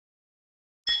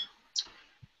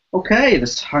Okay,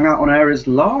 this Hangout on Air is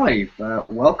live.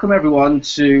 Welcome everyone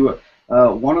to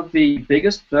one of the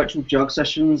biggest virtual jug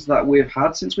sessions that we've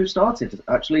had since we've started.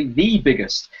 Actually, the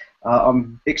biggest.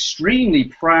 I'm extremely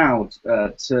proud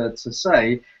to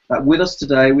say that with us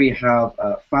today we have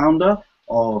founder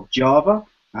of Java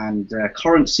and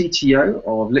current CTO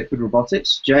of Liquid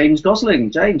Robotics, James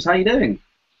Gosling. James, how you doing?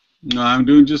 I'm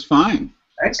doing just fine.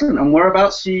 Excellent. And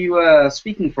whereabouts are you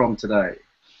speaking from today?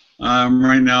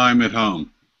 Right now I'm at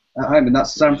home. At home, and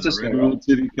that's San Francisco, right? Redwood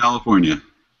City, California.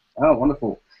 Oh,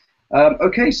 wonderful.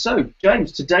 Okay, so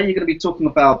James, today you're going to be talking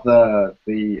about the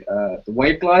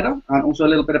Wave Glider and also a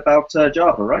little bit about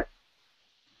Java, right?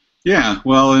 Yeah,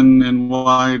 well, and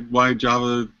why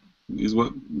Java is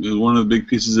one of the big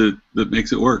pieces that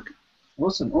makes it work.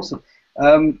 Awesome, awesome.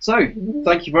 So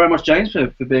thank you very much, James, for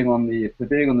being on the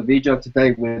VJug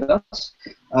today with us.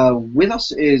 With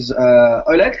us is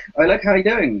Oleg. Oleg, how are you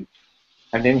doing?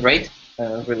 I'm doing great.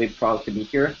 Really proud to be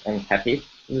here and happy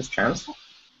with this chance.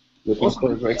 Looking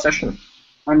for a great session.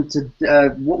 And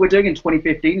what we're doing in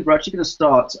 2015 is we're actually going to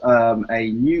start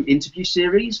a new interview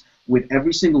series with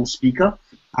every single speaker.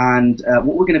 And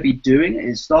what we're going to be doing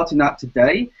is starting that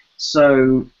today.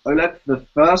 So, Oleg, for the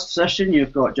first session,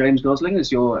 you've got James Gosling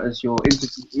as your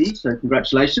interviewee. So,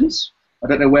 congratulations. I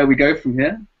don't know where we go from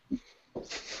here.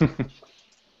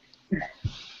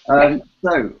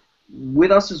 So,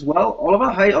 with us as well, Oliver.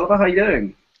 Hey, Oliver, how you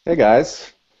doing? Hey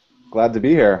guys, glad to be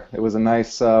here. It was a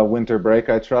nice winter break,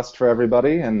 I trust, for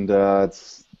everybody, and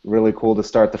it's really cool to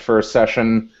start the first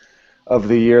session of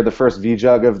the year, the first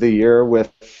VJug of the year,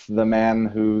 with the man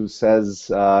who says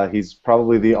he's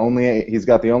probably he's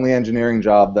got the only engineering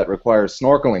job that requires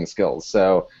snorkeling skills.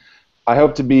 So I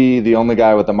hope to be the only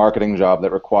guy with the marketing job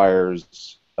that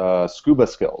requires scuba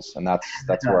skills, and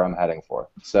that's where I'm heading for.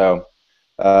 So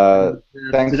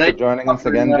thanks for joining us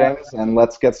again, James, and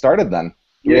let's get started then.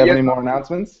 Do we have any more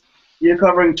announcements? You're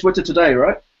covering Twitter today,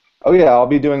 right? Oh yeah, I'll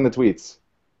be doing the tweets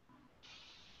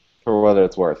for whether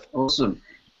it's worth. Awesome.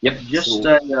 Yep.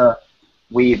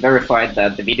 We verified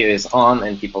that the video is on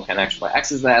and people can actually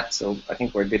access that, so I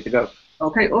think we're good to go.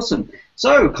 Okay, awesome.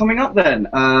 So, coming up then,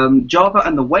 Java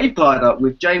and the Wave Glider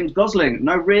with James Gosling.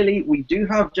 No, really, we do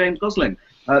have James Gosling.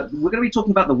 We're going to be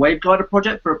talking about the Wave Glider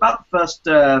project for about the first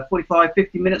 45,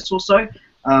 50 minutes or so,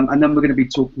 and then we're going to be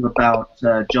talking about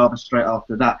Java straight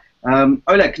after that.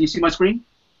 Oleg, can you see my screen?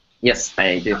 Yes,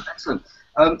 I do. Excellent.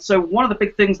 So one of the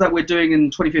big things that we're doing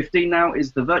in 2015 now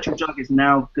is the Virtual Jug is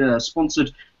now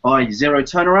sponsored by Zero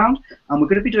Turnaround, and we're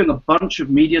going to be doing a bunch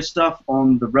of media stuff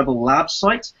on the Rebel Labs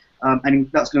site,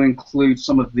 and that's going to include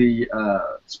some of the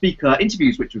speaker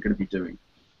interviews which we're going to be doing.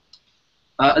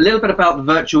 A little bit about the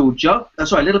Virtual Jug, a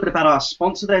little bit about our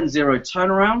sponsor then, Zero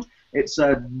Turnaround. It's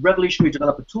a revolutionary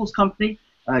developer tools company.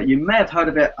 You may have heard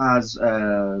of it as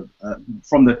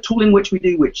from the tooling which we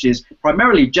do, which is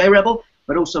primarily JRebel,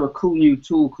 but also a cool new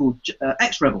tool called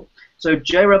XRebel. So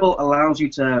JRebel allows you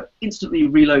to instantly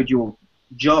reload your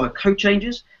Java code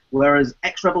changes, whereas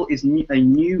XRebel is a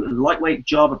new lightweight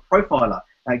Java profiler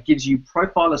that gives you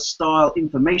profiler style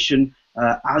information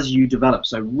as you develop.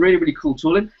 So really, really cool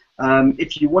tooling.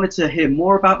 If you wanted to hear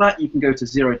more about that, you can go to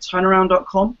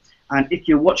zeroturnaround.com. And if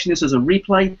you're watching this as a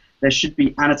replay, there should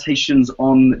be annotations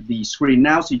on the screen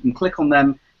now, so you can click on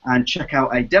them and check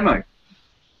out a demo.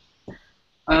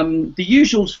 The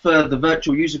usuals for the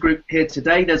virtual user group here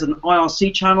today, there's an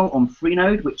IRC channel on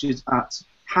Freenode, which is at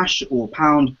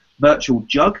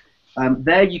 #virtualjug.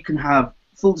 There you can have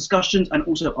full discussions and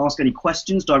also ask any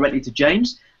questions directly to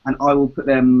James, and I will put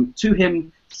them to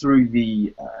him through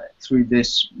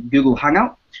this Google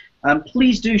Hangout.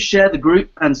 Please do share the group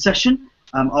and session.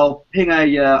 I'll ping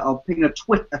a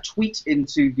tweet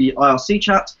into the IRC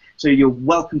chat, so you're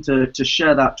welcome to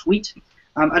share that tweet.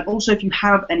 And also, if you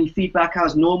have any feedback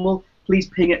as normal, please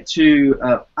ping it to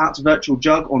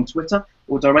 @virtualjug on Twitter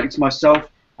or directly to myself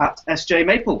at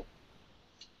sjmaple.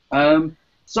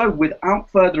 So without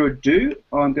further ado,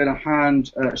 I'm going to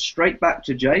hand straight back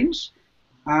to James.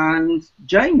 And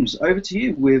James, over to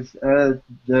you with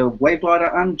the Wave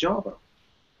Glider and Java.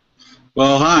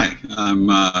 Well, hi. I'm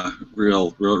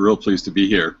real pleased to be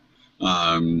here.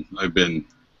 I've been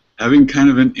having kind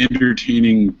of an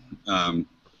entertaining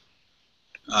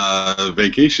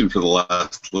vacation for the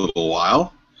last little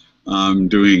while,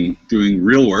 doing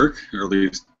real work, or at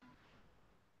least.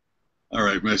 All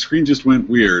right, my screen just went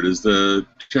weird. Is the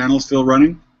channel still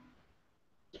running?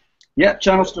 Yeah,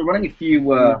 channel's still running. If you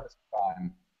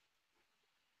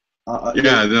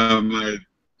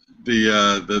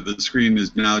yeah, the screen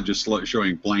is now just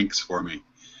showing blanks for me.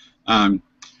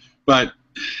 But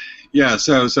yeah,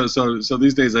 so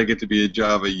these days I get to be a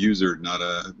Java user, not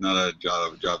a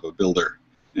Java builder.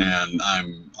 and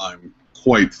I'm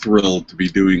quite thrilled to be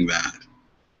doing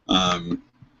that.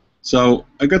 So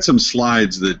I got some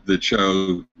slides that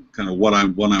show kind of what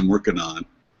I'm working on,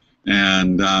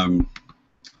 and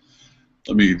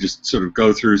let me just sort of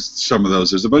go through some of those.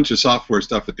 There's a bunch of software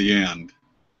stuff at the end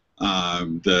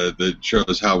that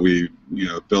shows how we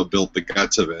built the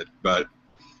guts of it. But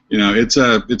it's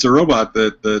a robot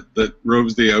that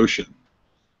roves the ocean.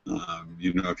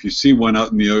 If you see one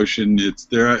out in the ocean,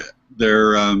 they're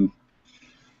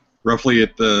roughly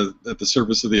at the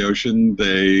surface of the ocean.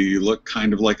 They look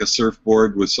kind of like a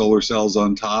surfboard with solar cells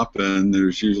on top, and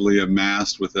there's usually a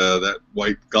mast with that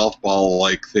white golf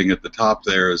ball-like thing at the top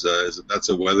there. That's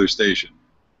a weather station,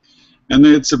 and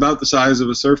it's about the size of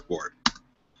a surfboard.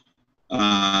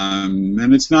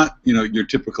 And it's not your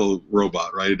typical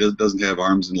robot, right? It doesn't have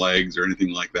arms and legs or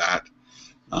anything like that.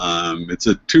 It's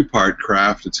a two-part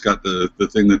craft. It's got the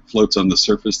thing that floats on the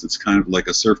surface that's kind of like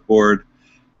a surfboard.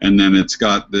 And then it's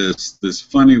got this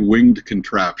funny winged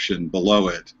contraption below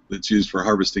it that's used for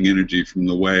harvesting energy from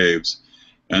the waves.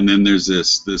 And then there's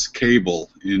this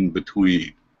cable in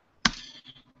between.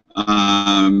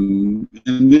 And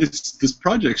this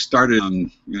project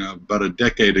started about a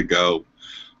decade ago,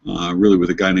 really with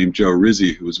a guy named Joe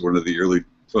Rizzi, who was one of the early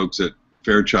folks at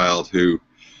Fairchild, who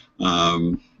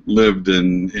lived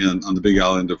on the Big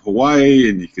Island of Hawaii,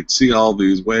 and you could see all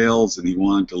these whales, and he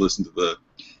wanted to listen to the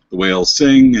whales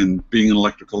sing. And being an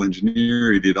electrical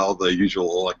engineer, he did all the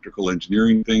usual electrical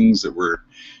engineering things that were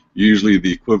usually the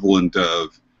equivalent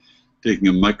of taking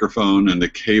a microphone and a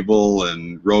cable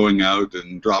and rowing out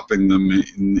and dropping them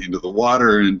into the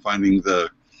water and finding the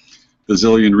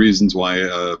zillion reasons why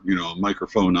a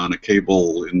microphone on a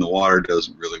cable in the water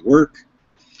doesn't really work.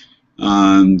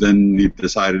 Then he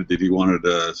decided that he wanted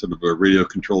a sort of a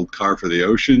radio-controlled car for the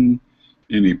ocean,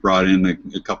 and he brought in a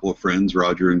couple of friends,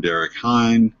 Roger and Derek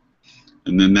Hine.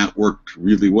 And then that worked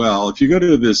really well. If you go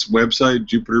to this website,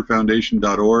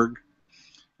 jupiterfoundation.org,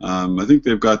 I think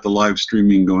they've got the live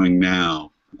streaming going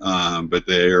now, but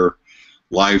they're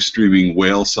live streaming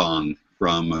whale song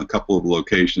from a couple of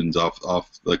locations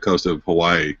off the coast of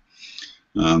Hawaii.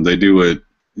 They do it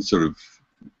sort of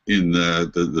in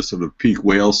the sort of peak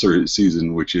whale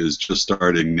season, which is just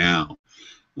starting now.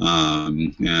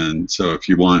 And so if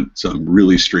you want some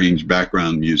really strange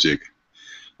background music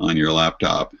on your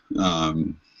laptop,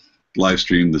 live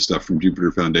stream the stuff from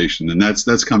Jupiter Foundation, and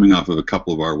that's coming off of a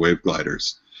couple of our wave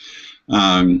gliders.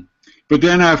 But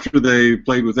then after they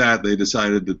played with that, they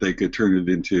decided that they could turn it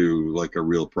into like a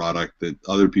real product that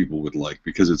other people would like,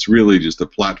 because it's really just a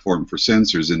platform for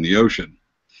sensors in the ocean.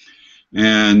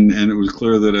 And it was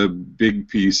clear that a big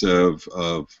piece of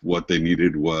what they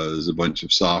needed was a bunch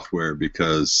of software,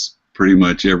 because pretty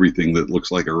much everything that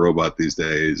looks like a robot these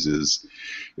days is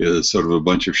sort of a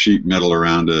bunch of sheet metal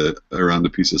around a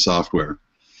piece of software.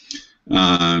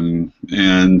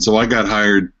 And so I got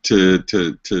hired to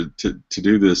do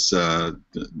this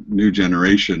new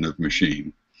generation of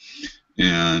machine.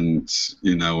 And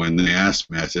when they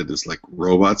asked me, I said, "It's like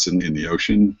robots in the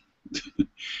ocean."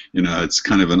 It's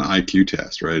kind of an IQ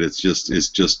test, right? It's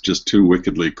just too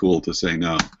wickedly cool to say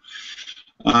no.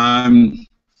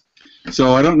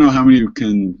 So I don't know how many you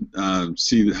can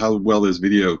see how well this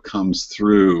video comes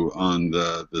through on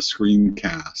the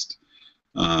screencast.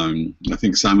 I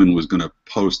think Simon was going to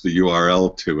post the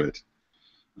URL to it.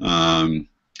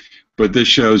 But this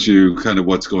shows you kind of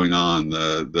what's going on.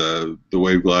 The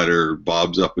wave glider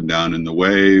bobs up and down in the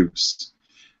waves,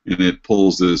 and it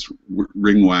pulls this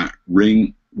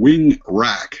wing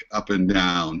rack up and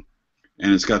down,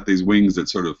 and it's got these wings that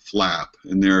sort of flap,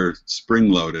 and they're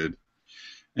spring-loaded,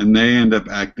 and they end up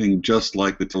acting just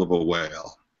like the tail of a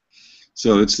whale.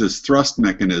 So it's this thrust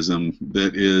mechanism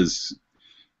that is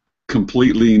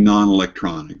completely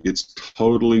non-electronic. It's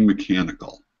totally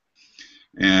mechanical,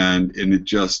 and it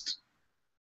just,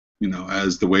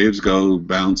 as the waves go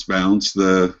bounce,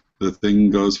 the thing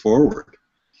goes forward.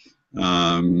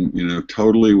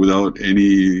 Totally without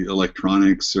any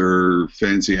electronics or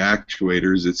fancy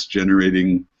actuators. It's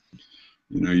generating,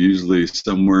 usually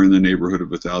somewhere in the neighborhood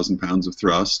of 1,000 pounds of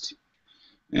thrust,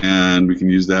 and we can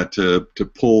use that to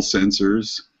pull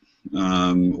sensors,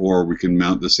 or we can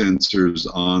mount the sensors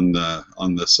on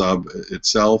the sub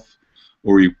itself,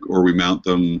 or we mount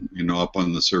them, up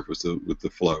on the surface with the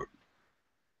float.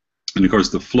 And of course,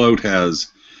 the float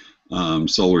has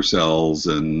solar cells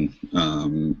and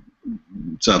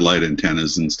satellite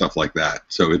antennas and stuff like that.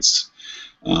 So it's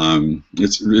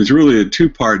really a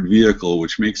two-part vehicle,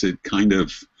 which makes it kind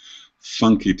of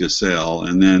funky to sail.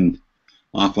 And then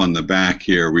off on the back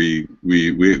here, we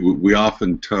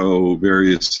often tow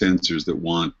various sensors that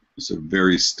want some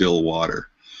very still water.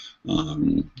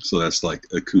 So that's like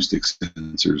acoustic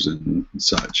sensors and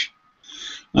such.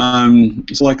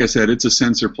 So like I said, it's a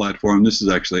sensor platform. This is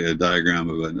actually a diagram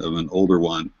of an older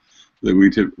one. That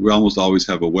we almost always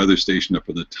have a weather station up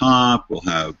at the top. We'll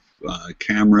have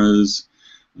cameras,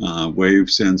 wave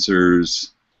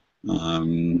sensors.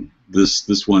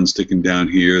 This one sticking down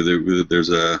here. There's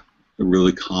a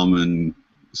really common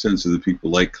sensor that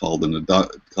people like called an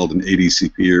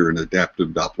ADCP, or an adaptive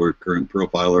Doppler current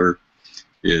profiler.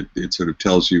 It sort of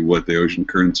tells you what the ocean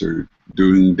currents are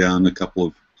doing down a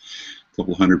couple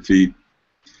hundred feet.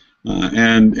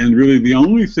 And really the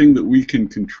only thing that we can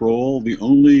control, the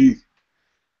only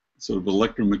sort of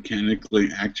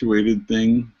electromechanically actuated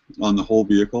thing on the whole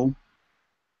vehicle,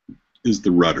 is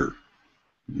the rudder.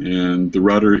 And the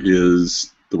rudder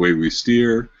is the way we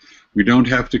steer. We don't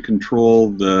have to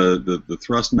control the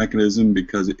thrust mechanism,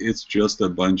 because it's just a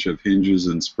bunch of hinges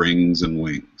and springs and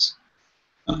wings.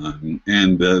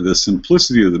 And the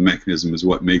simplicity of the mechanism is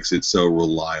what makes it so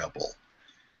reliable.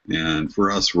 And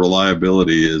for us,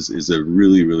 reliability is a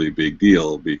really, really big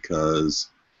deal, because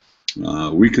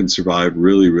we can survive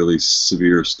really, really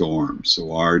severe storms.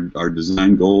 So our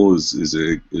design goal is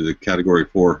a Category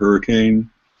 4 hurricane.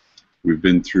 We've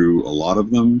been through a lot of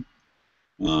them.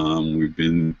 We've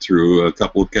been through a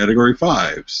couple of Category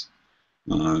 5s.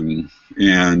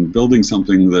 And building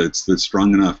something that's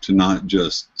strong enough to not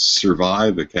just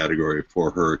survive a Category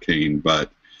 4 hurricane,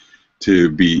 but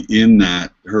to be in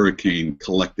that hurricane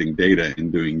collecting data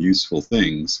and doing useful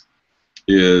things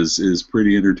is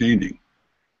pretty entertaining.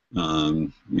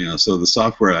 So the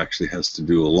software actually has to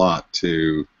do a lot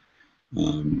to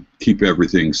keep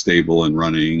everything stable and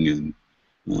running. And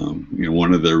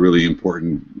one of the really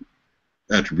important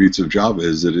attributes of Java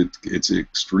is that it's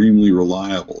extremely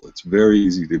reliable. It's very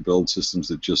easy to build systems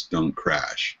that just don't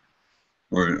crash,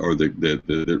 or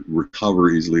that recover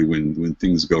easily when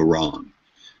things go wrong.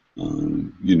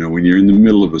 When you're in the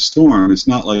middle of a storm, it's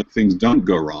not like things don't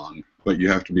go wrong, but you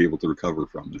have to be able to recover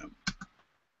from them.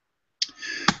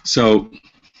 So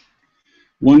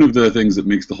one of the things that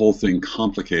makes the whole thing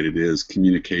complicated is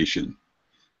communication.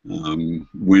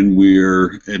 When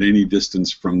we're at any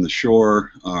distance from the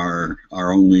shore, our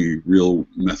only real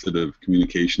method of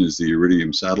communication is the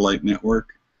Iridium satellite network.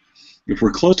 If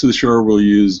we're close to the shore, we'll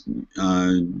use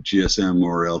GSM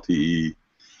or LTE,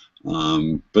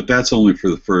 but that's only for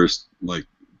the first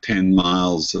 10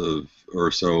 miles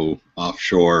or so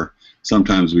offshore.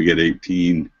 Sometimes we get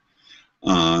 18,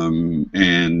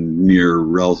 and near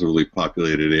relatively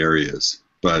populated areas.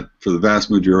 But for the vast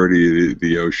majority of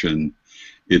the ocean,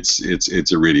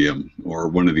 it's Iridium or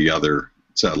one of the other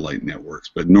satellite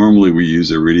networks. But normally we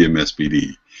use Iridium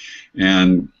SBD.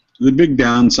 And the big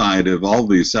downside of all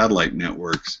these satellite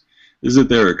networks is that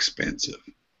they're expensive,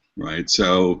 right?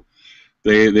 So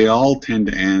they all tend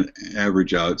to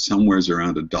average out somewhere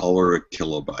around $1 a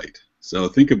kilobyte. So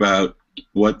think about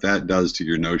what that does to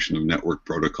your notion of network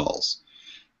protocols,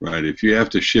 right? If you have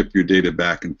to ship your data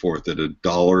back and forth at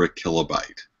 $1 a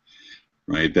kilobyte,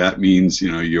 right? That means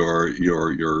your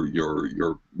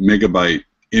megabyte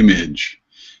image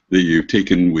that you've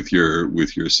taken with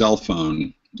your cell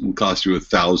phone will cost you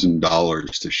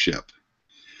 $1,000 to ship.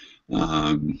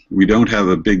 We don't have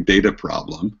a big data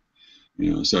problem.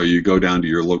 So you go down to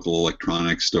your local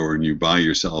electronics store and you buy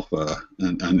yourself an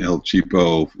El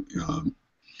Cheapo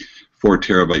 4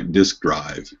 terabyte disk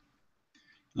drive.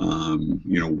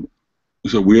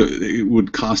 So it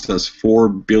would cost us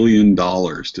 $4 billion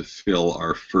to fill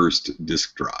our first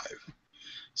disk drive.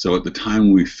 So at the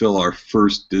time we fill our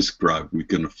first disk drive, we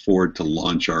can afford to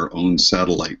launch our own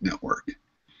satellite network,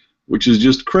 which is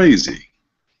just crazy.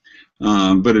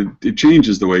 But it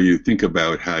changes the way you think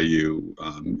about how you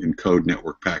encode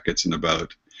network packets, and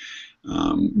about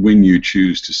when you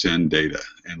choose to send data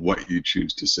and what you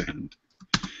choose to send.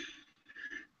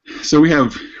 So we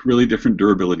have really different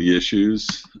durability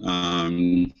issues.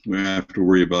 We have to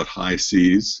worry about high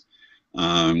seas.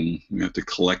 We have to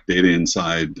collect data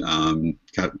inside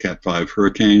Cat 5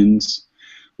 hurricanes.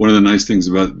 One of the nice things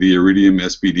about the Iridium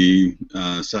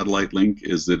SBD satellite link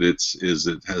is that it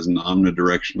has an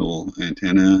omnidirectional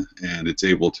antenna, and it's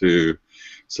able to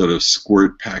sort of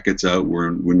squirt packets out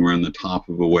when we're on the top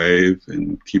of a wave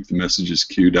and keep the messages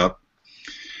queued up.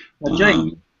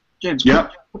 James, yeah.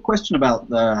 quick question about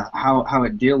how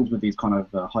it deals with these kind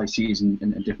of high seas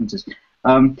and differences.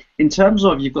 In terms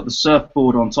of, you've got the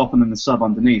surfboard on top and then the sub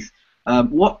underneath.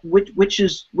 Which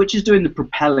is doing the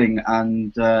propelling,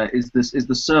 and is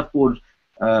the surfboard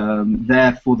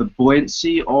there for the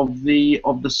buoyancy of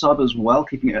the sub as well,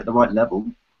 keeping it at the right level?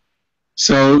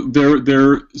 So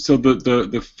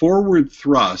the forward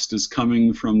thrust is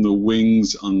coming from the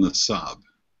wings on the sub,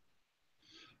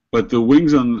 but the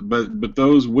wings on but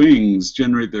those wings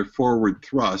generate their forward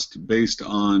thrust based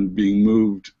on being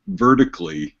moved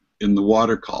vertically in the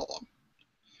water column,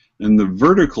 and the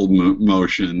vertical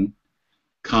motion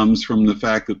comes from the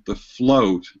fact that the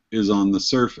float is on the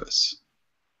surface.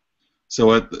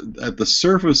 So at the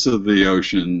surface of the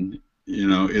ocean,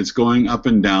 it's going up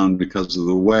and down because of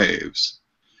the waves.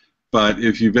 But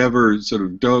if you've ever sort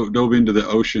of dove into the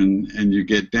ocean and you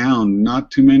get down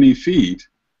not too many feet,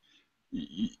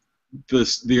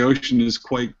 the ocean is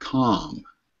quite calm,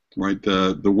 right?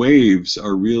 The waves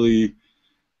are really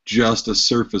just a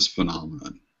surface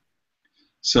phenomenon.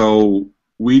 So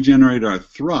we generate our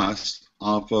thrust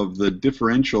off of the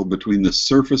differential between the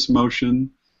surface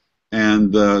motion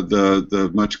and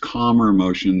the much calmer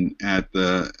motion at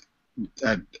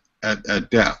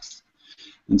depth.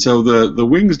 And so the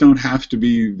wings don't have to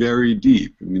be very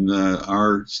deep. I mean,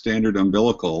 our standard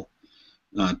umbilical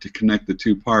to connect the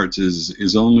two parts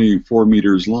is only 4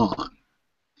 meters long,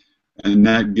 and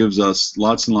that gives us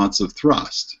lots and lots of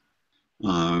thrust.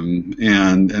 And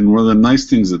one of the nice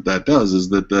things that does is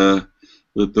that the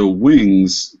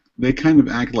wings, they kind of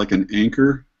act like an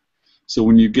anchor. So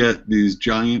when you get these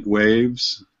giant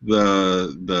waves,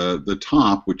 the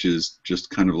top, which is just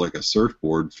kind of like a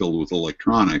surfboard filled with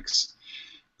electronics,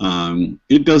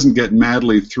 it doesn't get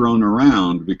madly thrown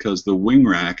around because the wing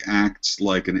rack acts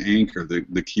like an anchor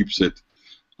that keeps it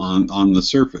on the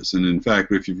surface. And in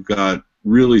fact, if you've got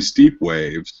really steep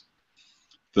waves,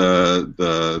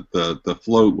 the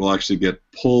float will actually get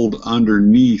pulled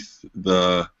underneath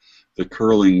the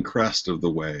curling crest of the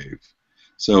wave.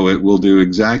 So it will do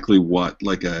exactly what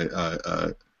like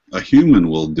a human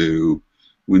will do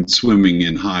when swimming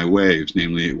in high waves,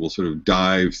 namely it will sort of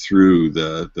dive through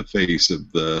the face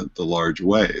of the large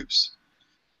waves.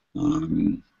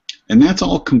 And that's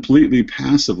all completely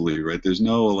passively, right? There's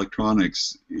no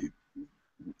electronics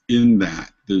in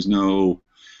that. There's no,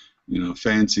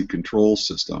 fancy control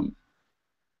system.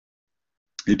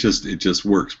 It just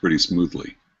works pretty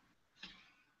smoothly.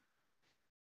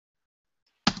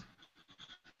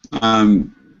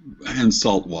 And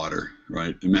salt water,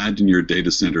 right? Imagine your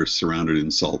data center surrounded in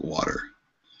salt water.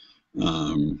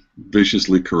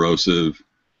 Viciously corrosive.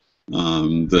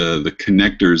 The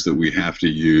connectors that we have to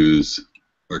use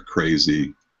are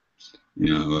crazy.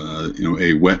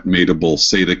 A wet mateable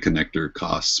SATA connector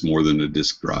costs more than a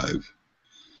disk drive.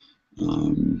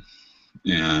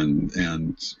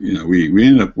 We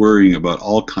end up worrying about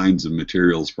all kinds of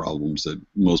materials problems that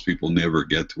most people never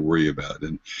get to worry about,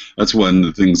 and that's one of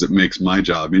the things that makes my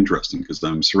job interesting, because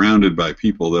I'm surrounded by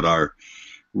people that are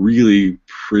really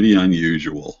pretty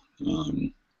unusual.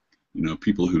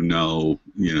 People who know,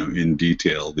 in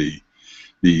detail the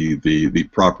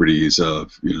properties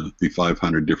of the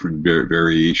 500 different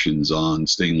variations on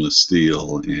stainless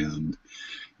steel, and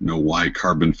why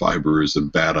carbon fiber is a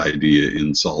bad idea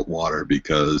in salt water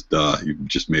because you've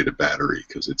just made a battery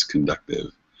because it's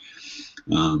conductive.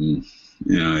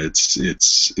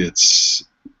 It's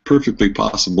perfectly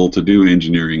possible to do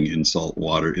engineering in salt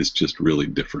water. It's just really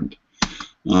different.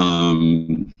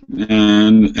 And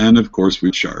of course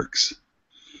with sharks.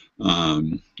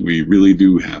 We really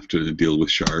do have to deal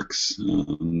with sharks.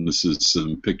 This is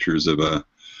some pictures of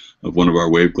one of our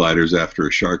wave gliders after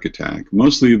a shark attack.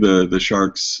 Mostly the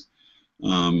sharks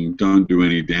don't do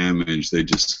any damage. They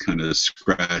just kind of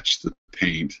scratch the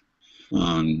paint.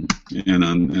 And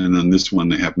on this one,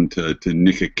 they happen to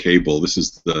nick a cable. This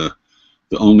is the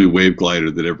only wave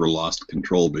glider that ever lost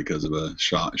control because of a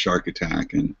shark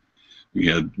attack. And we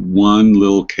had one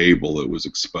little cable that was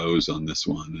exposed on this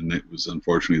one, and it was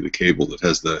unfortunately the cable that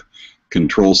has the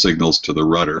control signals to the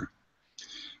rudder.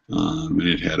 And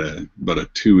it had about a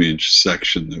 2-inch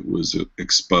section that was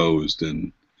exposed,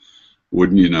 and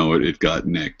wouldn't you know it, it got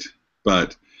nicked.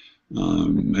 But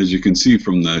as you can see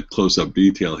from the close-up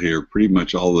detail here, pretty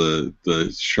much all the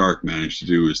shark managed to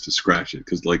do is to scratch it,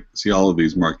 because see all of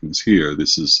these markings here.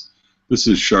 This is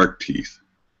shark teeth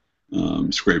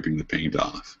scraping the paint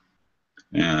off,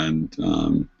 and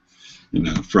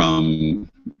from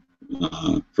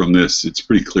this, it's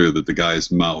pretty clear that the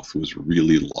guy's mouth was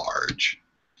really large.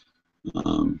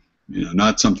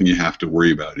 Not something you have to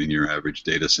worry about in your average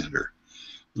data center,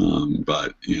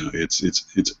 but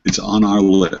it's on our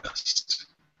list.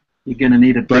 You're gonna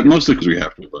need a but mostly because we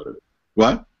have to about it.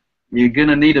 What? You're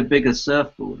gonna need a bigger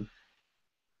surfboard.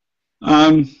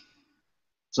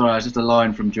 Sorry, it's just a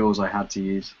line from Jaws I had to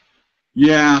use.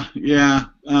 Yeah.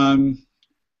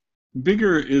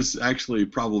 Bigger is actually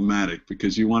problematic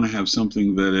because you want to have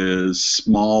something that is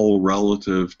small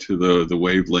relative to the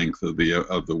wavelength of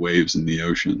the waves in the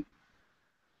ocean.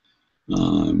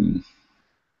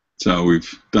 So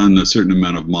we've done a certain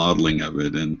amount of modeling of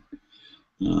it, and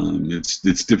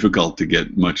it's difficult to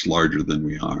get much larger than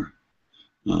we are.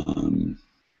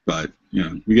 But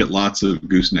we get lots of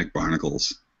gooseneck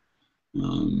barnacles.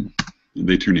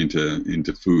 They turn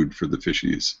into food for the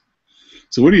fishies.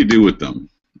 So what do you do with them?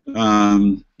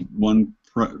 One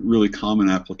really common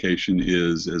application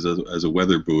is as a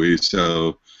weather buoy.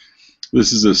 So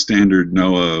this is a standard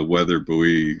NOAA weather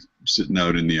buoy sitting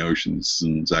out in the oceans,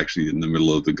 and it's actually in the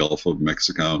middle of the Gulf of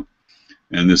Mexico.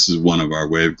 And this is one of our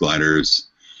wave gliders.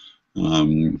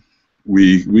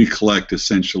 We collect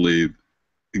essentially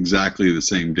exactly the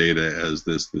same data as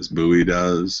this buoy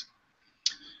does.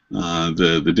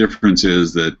 The difference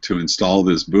is that to install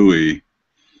this buoy,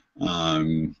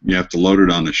 you have to load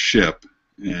it on a ship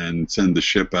and send the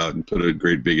ship out and put a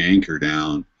great big anchor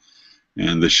down.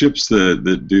 And the ships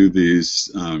that do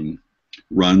these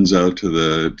runs out to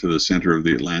the center of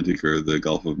the Atlantic or the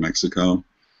Gulf of Mexico,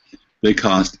 they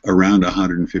cost around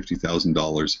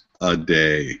 $150,000 a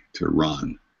day to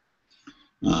run.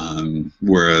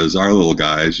 Whereas our little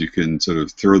guys, you can sort of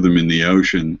throw them in the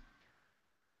ocean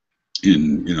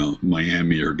in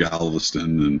Miami or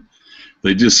Galveston, and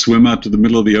they just swim out to the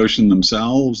middle of the ocean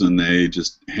themselves, and they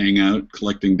just hang out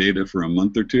collecting data for a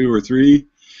month or two or three,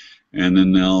 and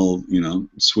then they'll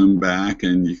swim back,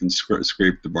 and you can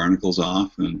scrape the barnacles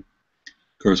off. And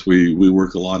of course we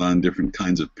work a lot on different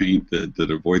kinds of paint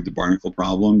that avoid the barnacle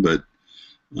problem, but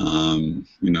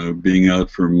being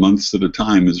out for months at a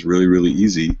time is really, really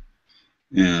easy.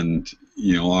 And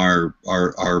our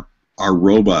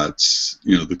robots,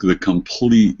 the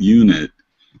complete unit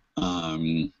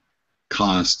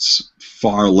costs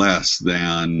far less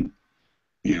than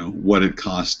what it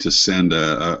costs to send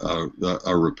a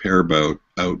repair boat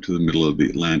out to the middle of the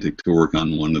Atlantic to work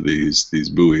on one of these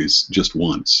buoys just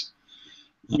once.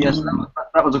 Yes,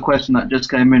 that was a question that just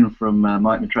came in from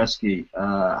Mike Matreski.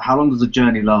 How long does the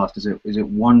journey last? Is it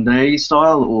 1 day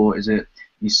style, or is it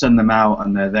you send them out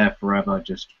and they're there forever,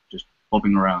 just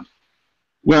bobbing around?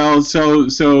 Well, so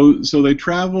they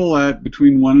travel at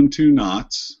between 1 and 2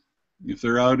 knots. If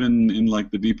they're out in like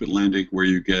the deep Atlantic where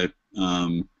you get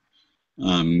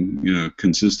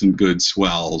consistent good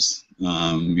swells,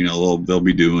 they'll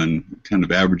be doing kind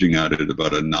of averaging out at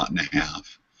about 1.5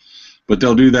 knots. But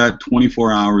they'll do that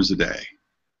 24 hours a day.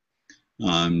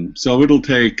 So it'll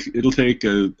take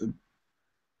a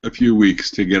few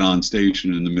weeks to get on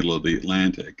station in the middle of the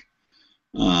Atlantic.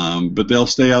 But they'll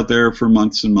stay out there for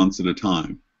months and months at a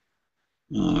time.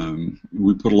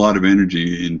 We put a lot of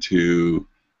energy into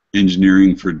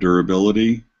engineering for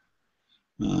durability,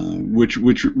 which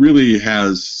really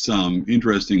has some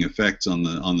interesting effects on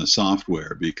the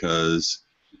software, because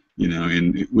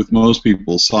with most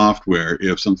people's software,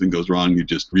 if something goes wrong, you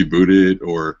just reboot it,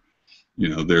 or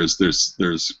there's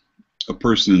a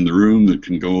person in the room that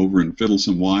can go over and fiddle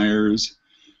some wires.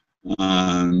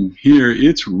 Here,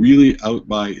 it's really out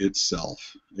by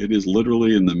itself. It is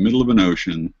literally in the middle of an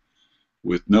ocean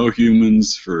with no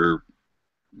humans for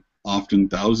often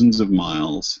thousands of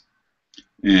miles,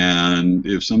 and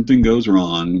if something goes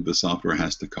wrong, the software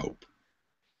has to cope.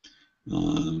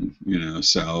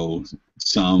 So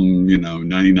some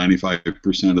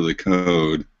 90-95% of the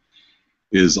code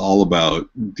is all about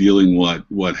dealing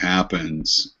what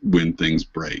happens when things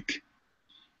break.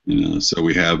 So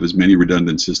we have as many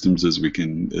redundant systems as we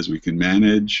can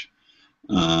manage.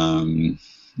 We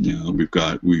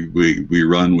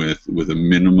run with a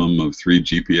minimum of 3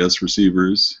 GPS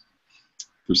receivers.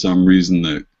 For some reason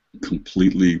that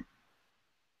completely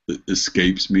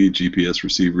escapes me, GPS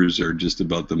receivers are just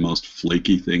about the most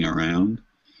flaky thing around.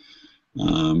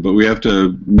 But we have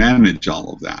to manage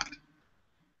all of that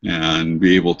and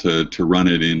be able to run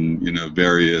it in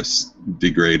various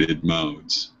degraded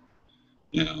modes.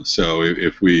 So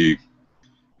if we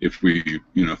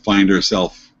find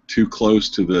ourselves too close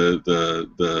to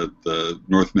the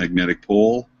North Magnetic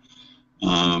Pole,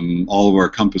 all of our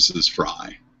compasses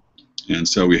fry, and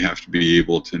so we have to be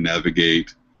able to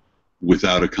navigate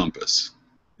without a compass.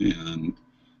 And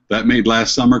that made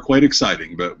last summer quite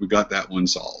exciting, but we got that one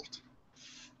solved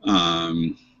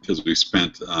because we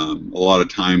spent a lot of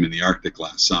time in the Arctic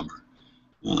last summer.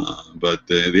 But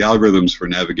the algorithms for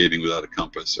navigating without a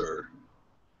compass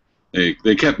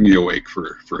they kept me awake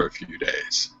for a few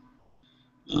days.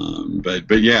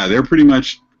 But yeah, they're pretty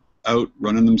much out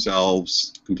running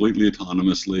themselves completely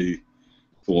autonomously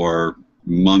for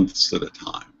months at a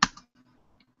time.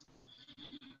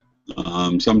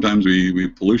 Sometimes we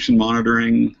pollution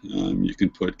monitoring. You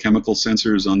can put chemical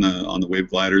sensors on the wave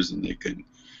gliders, and they can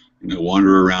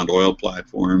wander around oil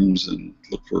platforms and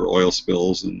look for oil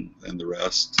spills and the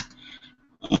rest.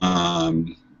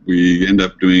 we end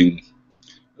up doing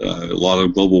a lot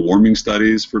of global warming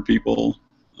studies for people,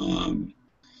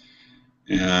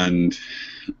 and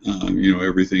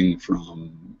everything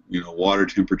from water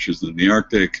temperatures in the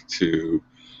Arctic to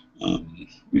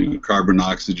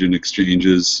carbon-oxygen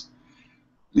exchanges,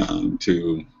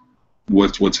 to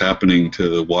what's happening to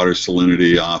the water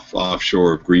salinity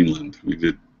offshore of Greenland.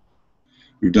 We've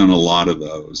done a lot of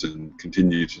those and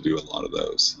continue to do a lot of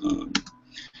those.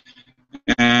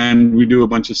 And we do a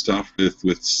bunch of stuff with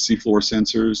seafloor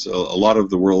sensors. A lot of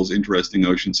the world's interesting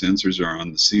ocean sensors are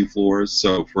on the seafloors.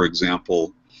 So, for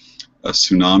example, a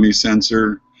tsunami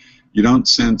sensor. You don't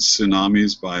sense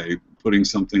tsunamis by putting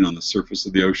something on the surface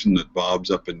of the ocean that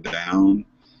bobs up and down,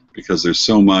 because there's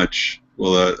so much.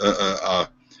 Well, a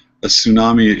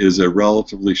tsunami is a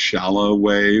relatively shallow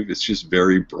wave. It's just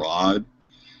very broad,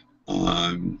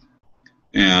 and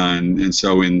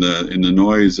so in the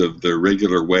noise of the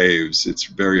regular waves, it's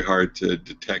very hard to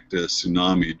detect a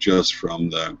tsunami just from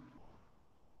the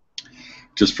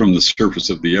surface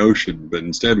of the ocean. But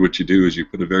instead, what you do is you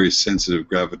put a very sensitive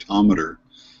gravitometer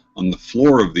on the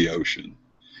floor of the ocean,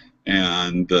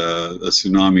 and a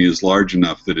tsunami is large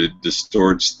enough that it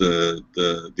distorts the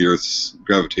Earth's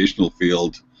gravitational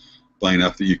field by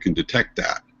enough that you can detect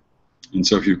that. And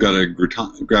so if you've got a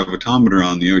gravitometer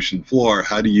on the ocean floor,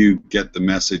 how do you get the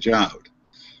message out?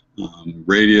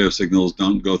 Radio signals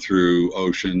don't go through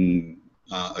ocean.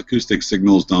 Acoustic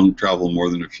signals don't travel more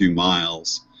than a few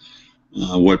miles.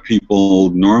 What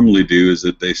people normally do is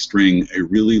that they string a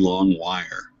really long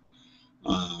wire.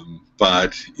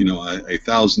 But a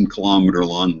 1,000-kilometer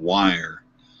long wire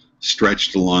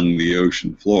stretched along the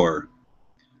ocean floor,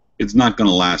 it's not going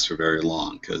to last for very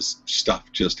long, because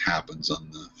stuff just happens on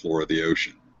the floor of the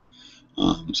ocean.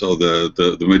 So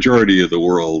the majority of the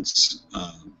world's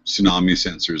tsunami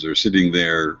sensors are sitting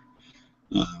there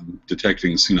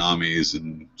detecting tsunamis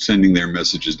and sending their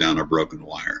messages down a broken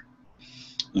wire.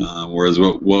 Whereas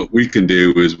what we can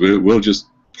do is we'll just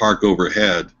park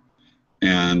overhead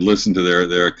and listen to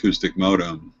their acoustic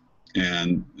modem,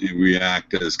 and we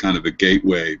act as kind of a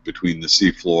gateway between the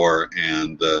seafloor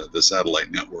and the satellite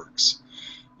networks.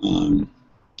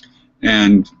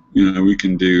 And we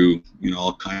can do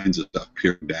all kinds of stuff,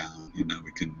 peering down.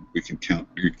 We can count.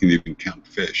 You can even count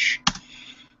fish.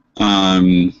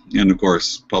 And of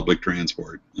course, public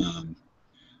transport.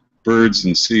 Birds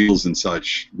and seals and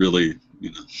such really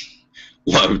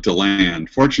love to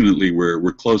land. Fortunately,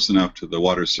 we're close enough to the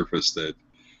water surface that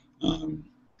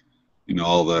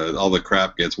all the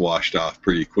crap gets washed off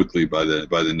pretty quickly by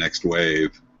the next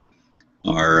wave.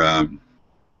 Our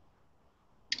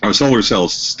solar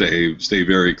cells stay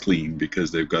very clean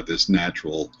because they've got this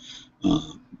natural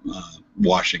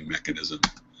washing mechanism.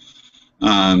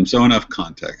 So enough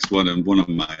context. What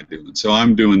am I doing? So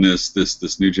I'm doing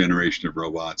this new generation of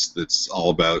robots that's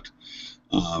all about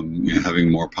having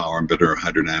more power and better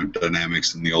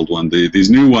hydrodynamics than the old one. These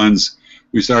new ones,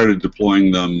 we started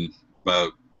deploying them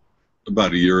about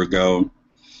a year ago,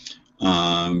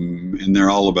 and they're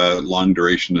all about long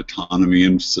duration autonomy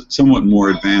and somewhat more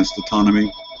advanced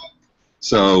autonomy.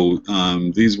 So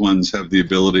these ones have the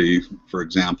ability, for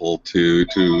example, to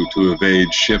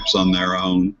evade ships on their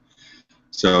own.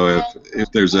 So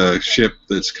if there's a ship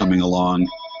that's coming along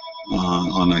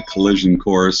on a collision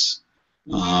course,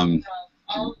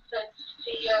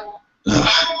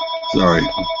 sorry,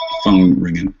 phone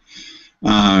ringing.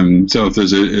 So if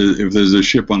there's a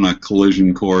ship on a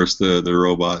collision course, the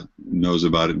robot knows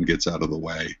about it and gets out of the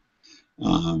way.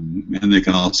 And they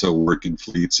can also work in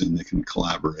fleets, and they can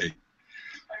collaborate.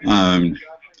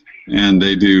 And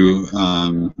they do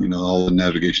all the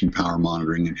navigation, power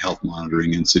monitoring, and health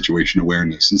monitoring, and situation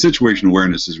awareness. And situation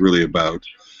awareness is really about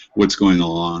what's going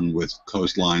on with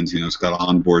coastlines. It's got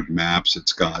onboard maps.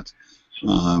 It's got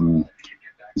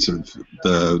sort of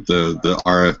the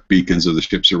RF beacons of the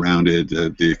ships around it,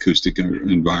 the acoustic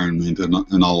environment,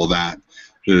 and all of that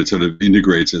it sort of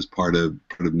integrates as part of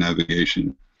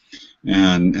navigation.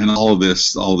 And all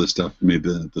this stuff made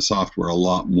the software a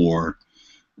lot more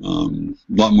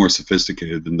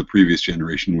sophisticated than the previous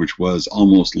generation, which was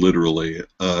almost literally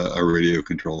a radio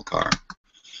control car.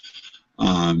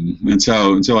 And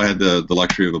so I had the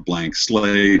luxury of a blank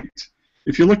slate.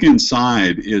 If you look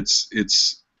inside, it's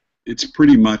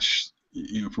pretty much,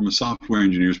 from a software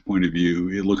engineer's point of view,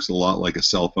 it looks a lot like a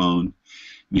cell phone.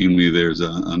 Namely, there's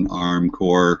an ARM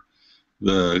core.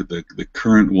 The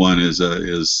current one is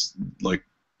like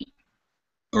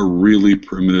a really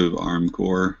primitive ARM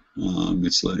core.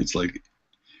 It's like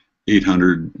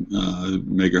 800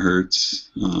 megahertz.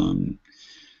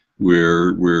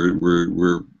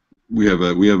 We're we have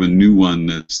a new one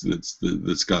that's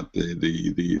got the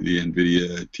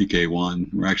NVIDIA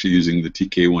TK1. We're actually using the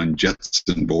TK1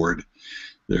 Jetson board,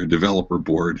 their developer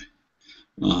board,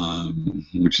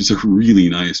 which is a really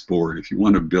nice board. If you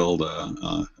want to build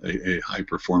a high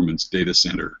performance data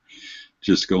center,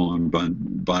 just go and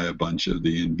buy a bunch of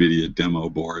the NVIDIA demo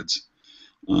boards.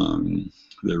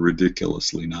 They're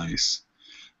ridiculously nice.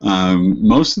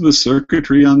 Most of the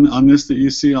circuitry on this that you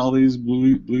see, all these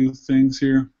blue things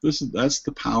here, that's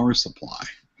the power supply.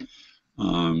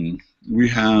 We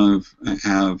have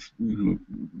a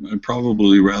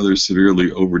probably rather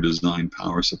severely over-designed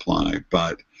power supply,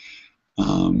 but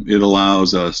it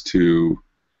allows us to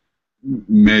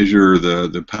measure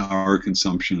the power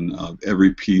consumption of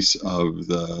every piece of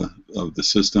the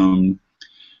system,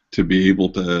 to be able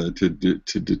to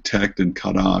detect and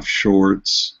cut off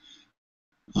shorts.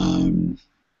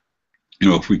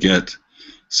 If we get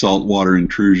saltwater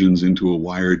intrusions into a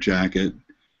wire jacket,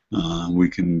 we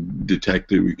can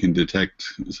detect it. We can detect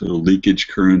sort of leakage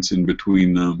currents in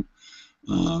between them.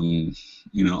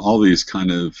 All these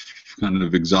kind of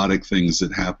exotic things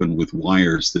that happen with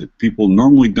wires that people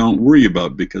normally don't worry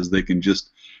about because they can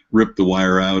just rip the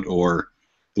wire out, or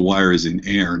the wire is in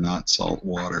air, not salt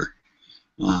water.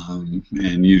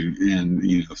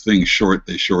 If things short,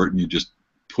 they short, and you just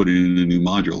put it in a new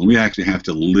module. And we actually have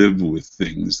to live with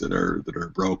things that are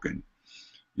broken.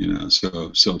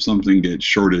 So if something gets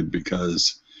shorted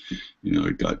because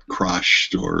it got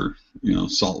crushed, or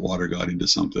salt water got into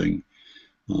something,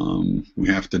 we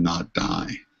have to not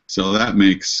die. So that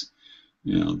makes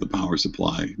the power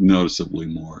supply noticeably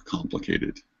more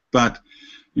complicated. But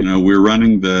we're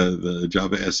running the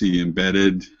Java SE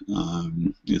embedded.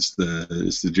 It's the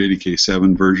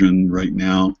JDK7 version right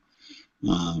now.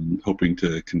 Hoping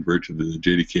to convert to the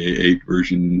JDK 8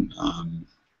 version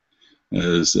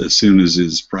as soon as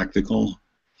is practical.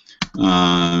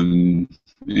 And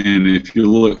if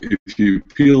you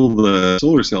peel the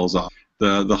solar cells off,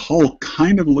 the hull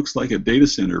kind of looks like a data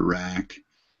center rack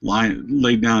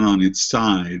laid down on its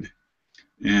side.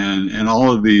 And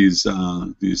all of these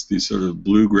sort of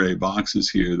blue-gray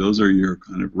boxes here, those are your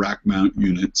kind of rack mount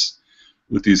units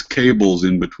with these cables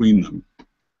in between them.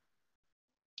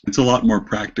 It's a lot more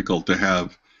practical to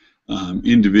have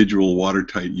individual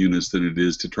watertight units than it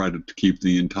is to try to keep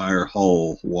the entire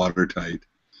hull watertight.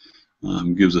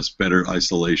 Gives us better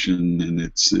isolation, and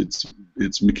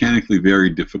it's mechanically very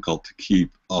difficult to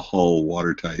keep a hull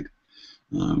watertight.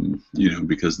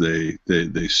 Because they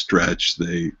stretch,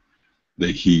 they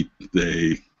heat,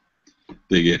 they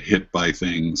get hit by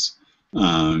things,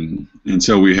 and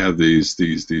so we have these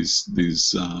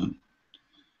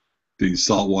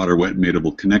saltwater wet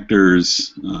mateable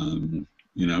connectors.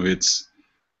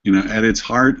 At its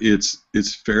heart,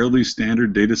 it's fairly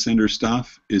standard data center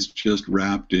stuff. It's just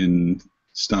wrapped in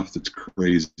stuff that's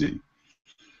crazy.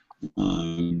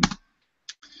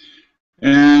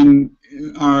 And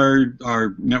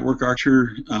our network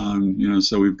architecture,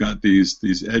 so we've got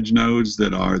these edge nodes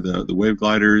that are the wave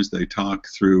gliders. They talk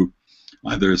through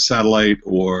either a satellite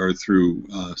or through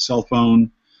cell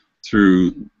phone,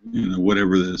 through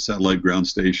whatever the satellite ground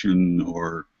station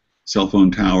or cell phone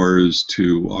towers,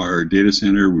 to our data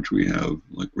center, which we have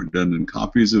like redundant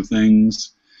copies of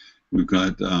things. We've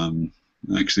got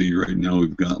actually right now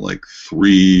we've got like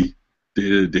 3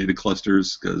 data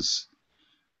clusters, because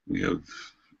we have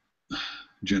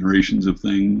generations of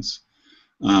things,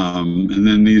 and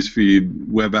then these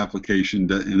feed web application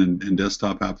and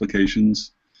desktop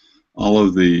applications. All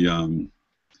of the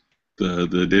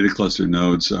data cluster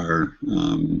nodes are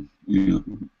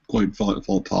quite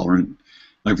fault tolerant.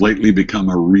 I've lately become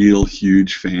a real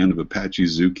huge fan of Apache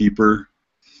Zookeeper.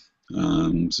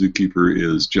 Zookeeper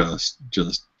is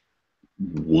just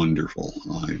wonderful.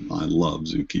 I love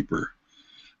Zookeeper.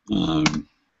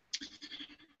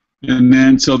 And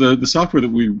then, so the software that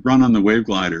we run on the Wave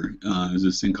Glider is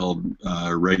this thing called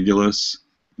Regulus.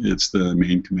 It's the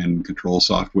main command and control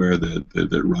software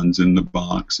that runs in the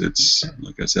box. It's,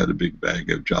 like I said, a big bag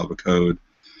of Java code.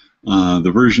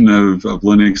 The version of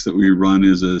Linux that we run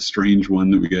is a strange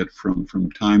one that we get from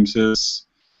Timesys.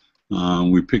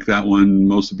 We picked that one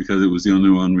mostly because it was the only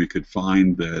one we could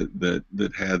find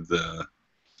that had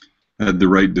the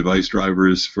right device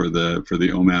drivers for the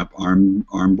OMAP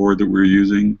ARM board that we're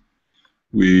using.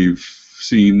 We've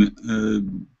seen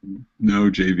no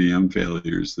JVM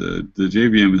failures. The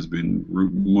JVM has been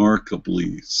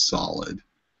remarkably solid.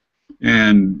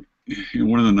 And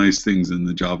one of the nice things in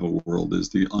the Java world is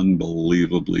the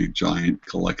unbelievably giant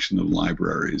collection of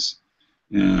libraries.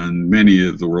 And many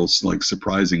of the world's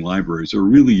surprising libraries are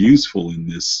really useful in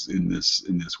this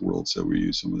world. So we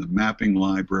use some of the mapping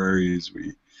libraries.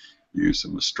 We We use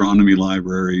some astronomy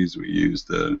libraries. We use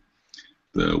the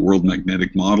World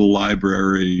Magnetic Model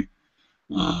Library.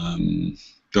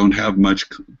 Don't have much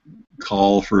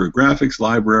call for a graphics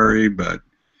library, but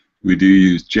we do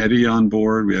use Jetty on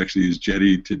board. We actually use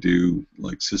Jetty to do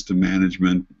like system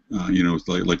management. You know,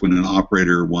 like when an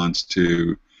operator wants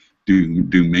to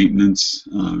do maintenance.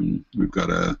 We've got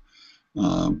a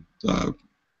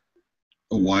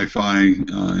Wi-Fi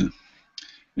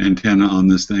antenna on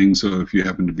this thing, so if you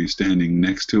happen to be standing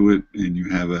next to it and you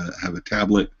have a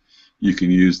tablet, you can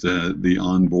use the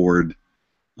onboard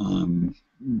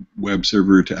web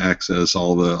server to access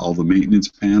all the maintenance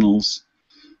panels.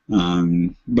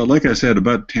 But like I said,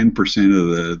 about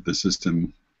 10% of the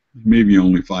system, maybe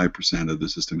only 5% of the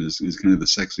system is kind of the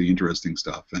sexy, interesting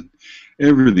stuff, and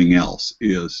everything else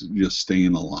is just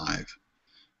staying alive.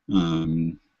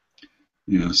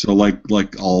 You know, so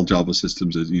like all Java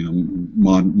systems, is, you know,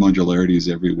 modularity is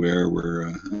everywhere.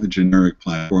 We're a generic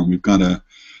platform. We've got a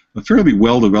fairly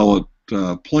well-developed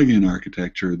plugin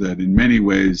architecture that in many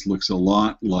ways looks a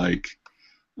lot like,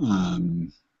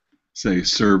 say,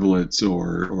 servlets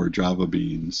or Java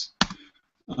Beans.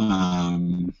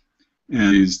 And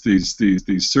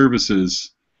these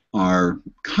services are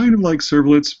kind of like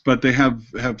servlets, but they have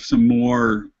some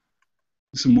more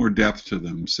depth to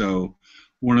them. So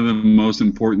one of the most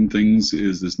important things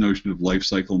is this notion of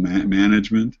lifecycle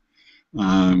management.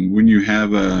 When you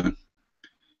have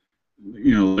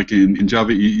you know, like in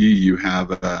Java EE, you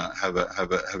have an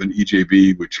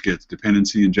EJB which gets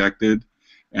dependency injected,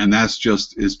 and is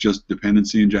just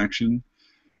dependency injection.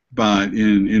 But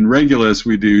in Regulus,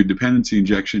 we do dependency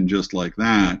injection just like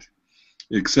that,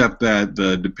 except that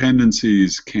the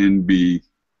dependencies can be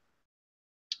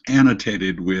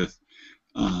annotated with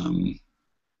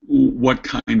what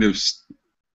kind of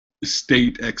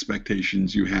state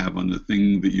expectations you have on the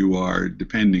thing that you are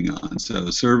depending on. So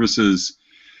services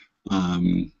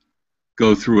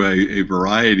go through a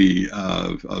variety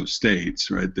of states,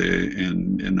 right?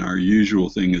 And our usual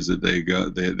thing is that they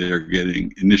are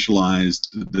getting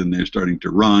initialized, then they're starting to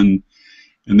run,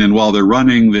 and then while they're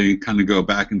running, they kind of go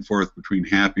back and forth between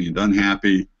happy and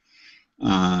unhappy,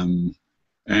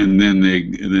 and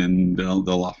then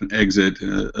they'll often exit.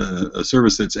 A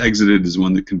service that's exited is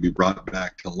one that can be brought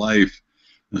back to life.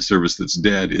 A service that's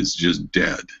dead is just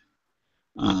dead.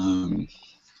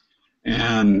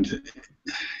 And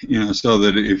you know, so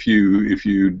that if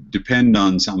you depend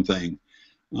on something,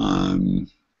 then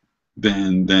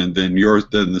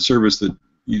the service that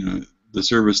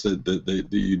that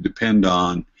you depend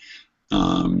on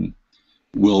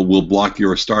will block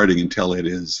your starting until it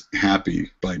is happy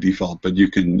by default. But you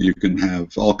can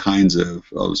have all kinds of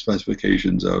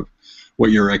specifications of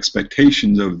what your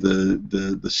expectations of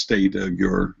the state of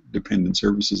your dependent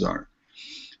services are,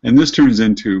 and this turns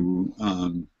into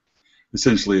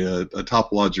essentially a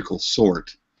topological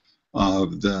sort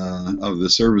of the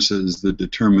services that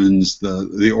determines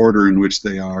the order in which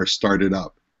they are started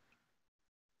up.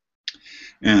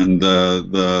 And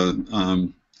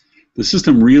the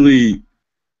system really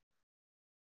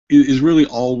is really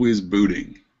always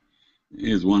booting,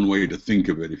 is one way to think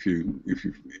of it.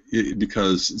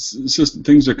 Because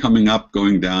things are coming up,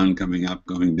 going down, coming up,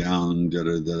 going down,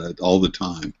 all the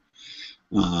time.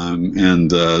 And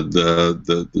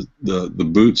the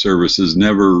boot services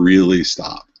never really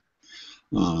stop.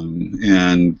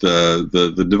 And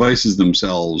the devices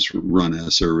themselves run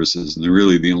as services, and they're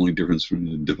really the only difference between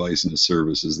a device and a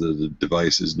service is that the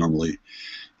device is normally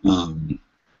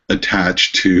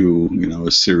attached to, you know,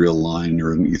 a serial line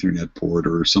or an Ethernet port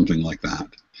or something like that.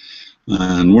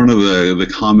 And one of the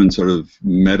common sort of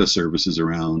meta services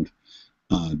around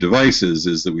devices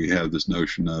is that we have this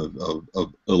notion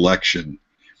of election.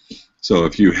 So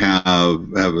if you have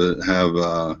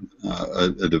a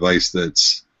device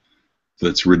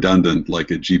that's redundant,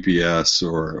 like a GPS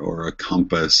or a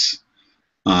compass,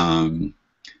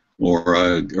 or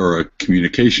a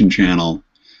communication channel,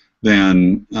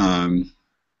 then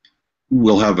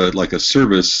we'll have like a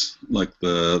service, like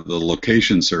the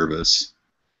location service,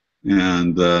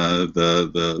 and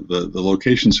the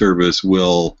location service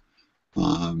will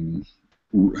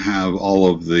have all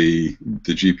of the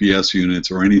GPS units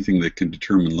or anything that can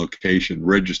determine location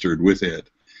registered with it,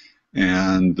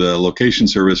 and the location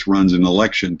service runs an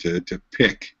election to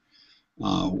pick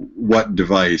what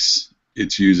device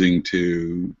it's using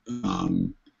to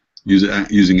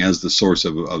using as the source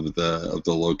of the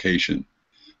location.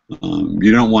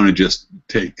 You don't want to just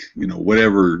take, you know,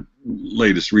 whatever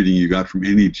latest reading you got from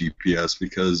any GPS,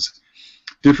 because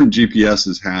different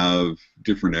GPSs have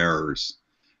different errors,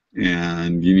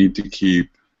 and you need to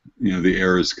keep, you know, the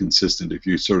errors consistent. If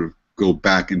you sort of go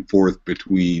back and forth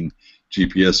between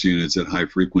GPS units at high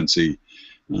frequency,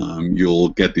 you'll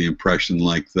get the impression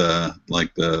like the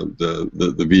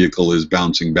vehicle is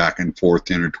bouncing back and forth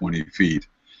 10 or 20 feet,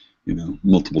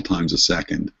 multiple times a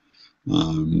second.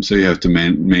 So you have to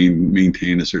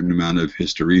maintain a certain amount of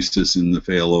hysteresis in the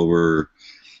failover.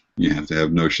 You have to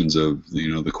have notions of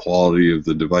the quality of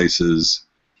the devices.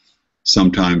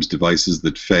 Sometimes devices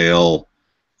that fail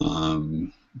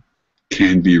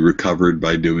can be recovered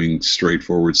by doing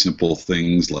straightforward, simple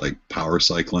things like power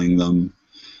cycling them.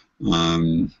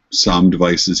 Some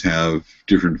devices have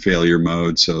different failure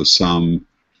modes, so some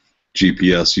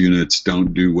GPS units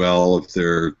don't do well if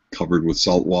they're covered with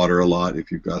salt water a lot,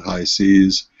 if you've got high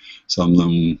seas. Some of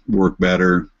them work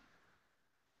better,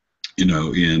 when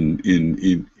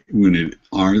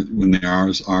they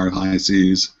are high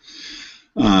seas.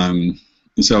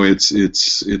 So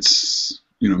it's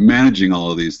managing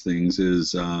all of these things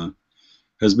has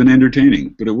been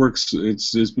entertaining, but it works.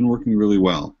 It's been working really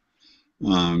well.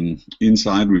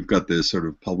 Inside we've got this sort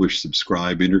of publish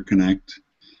subscribe interconnect.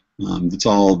 That's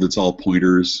all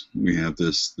pointers. We have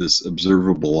this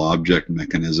observable object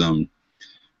mechanism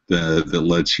that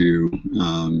lets you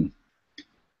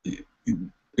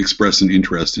express an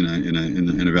interest in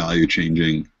a value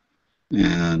changing,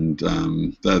 and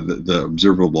the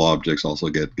observable objects also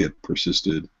get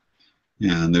persisted.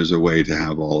 And there's a way to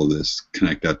have all of this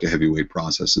connect out to heavyweight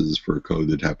processes for code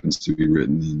that happens to be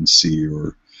written in C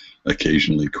or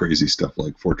occasionally crazy stuff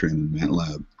like Fortran and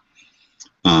MATLAB.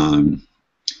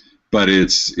 But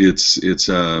it's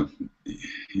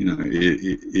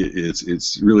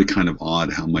really kind of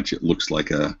odd how much it looks like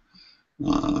a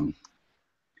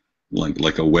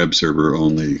web server,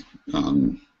 only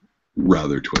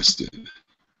rather twisted.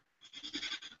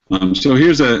 So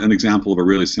here's an example of a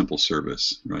really simple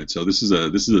service, right? So this is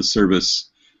a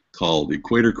service called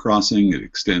Equator Crossing. It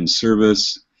extends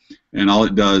service, and all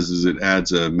it does is it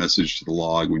adds a message to the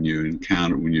log when you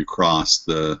cross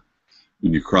the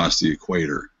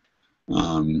equator.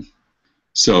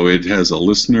 So it has a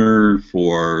listener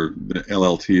for the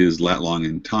LLT is lat long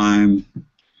in time,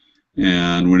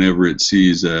 and whenever it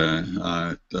sees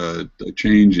a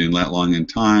change in lat long in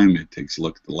time, it takes a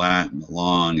look at the lat and the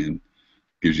long and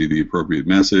gives you the appropriate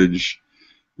message.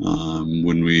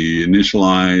 When we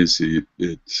initialize,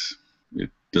 it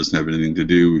doesn't have anything to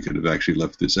do. We could have actually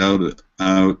left this out.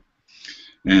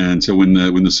 And so when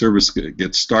the service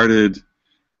gets started,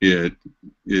 it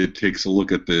takes a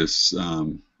look at this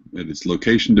at its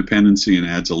location dependency and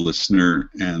adds a listener,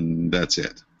 and that's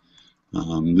it.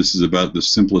 This is about the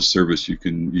simplest service you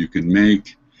can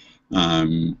make.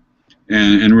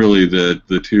 And really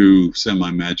the two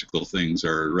semi-magical things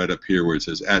are right up here where it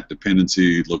says at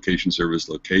dependency location service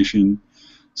location.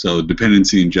 So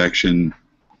dependency injection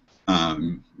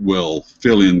will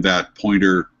fill in that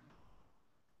pointer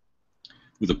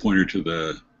with a pointer to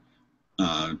the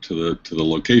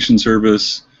location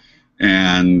service,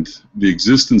 and the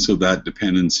existence of that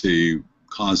dependency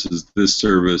causes this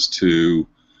service to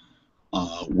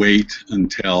wait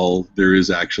until there is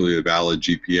actually a valid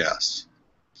GPS.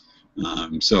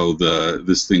 So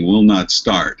this thing will not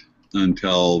start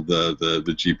until the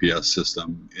GPS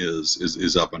system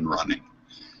is up and running,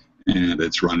 and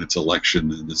it's run its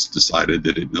election and it's decided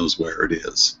that it knows where it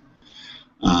is.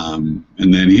 And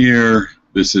then here,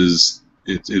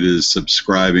 it is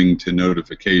subscribing to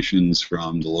notifications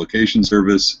from the location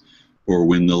service for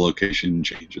when the location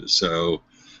changes. So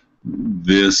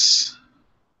this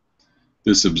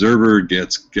observer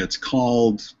gets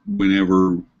called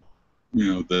whenever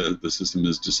the system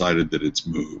has decided that it's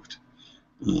moved.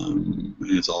 And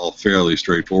it's all fairly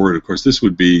straightforward. Of course, this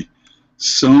would be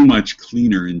so much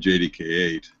cleaner in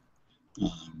JDK8.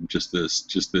 Just this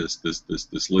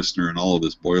listener and all of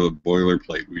this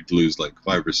boilerplate, we'd lose like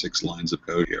 5 or 6 lines of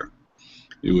code here.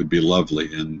 It would be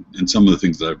lovely, and some of the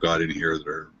things that I've got in here that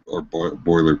are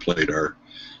boilerplate are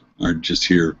just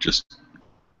here.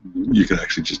 You could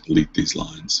actually just delete these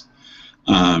lines.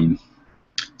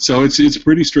 So it's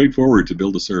pretty straightforward to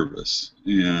build a service,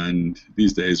 and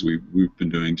these days we've been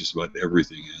doing just about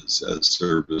everything as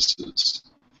services.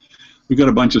 We've got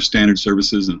a bunch of standard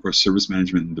services, and of course service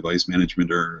management and device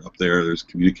management are up there. There's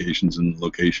communications and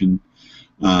location.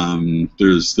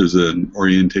 There's an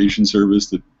orientation service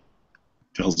that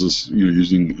tells us,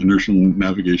 using inertial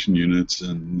navigation units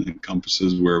and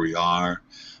compasses where we are.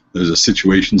 There's a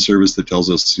situation service that tells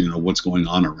us, what's going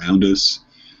on around us.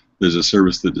 There's a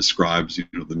service that describes,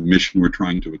 the mission we're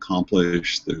trying to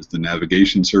accomplish. There's the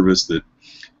navigation service that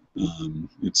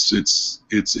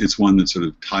it's one that sort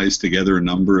of ties together a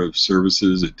number of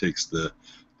services. It takes the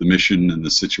mission and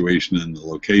the situation and the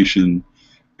location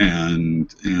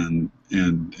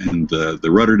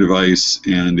the rudder device,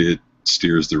 and it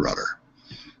steers the rudder.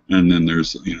 And then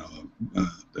there's a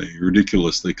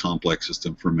ridiculously complex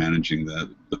system for managing the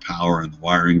power and the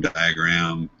wiring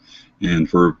diagram, and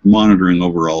for monitoring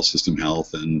overall system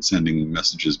health and sending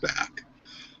messages back.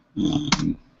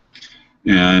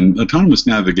 And autonomous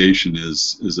navigation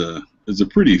is a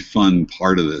pretty fun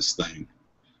part of this thing.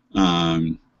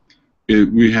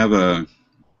 We have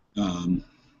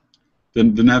the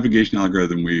navigation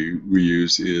algorithm we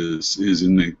use is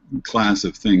in the class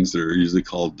of things that are usually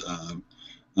called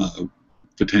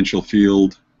potential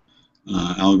field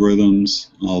algorithms,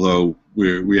 although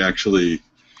we actually,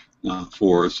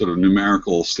 for sort of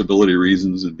numerical stability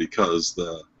reasons and because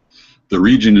the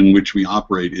region in which we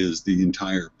operate is the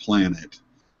entire planet,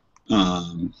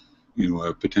 a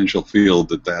potential field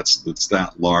that's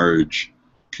that large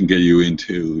can get you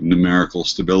into numerical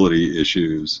stability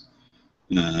issues.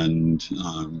 And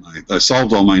I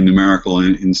solved all my numerical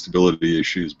instability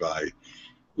issues by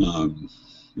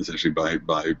essentially by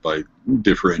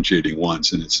differentiating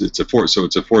once, and it's a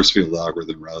force field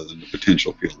algorithm rather than a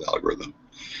potential field algorithm.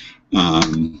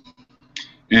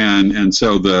 And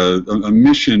so a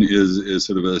mission is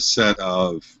sort of a set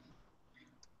of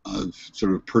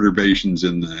sort of perturbations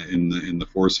in the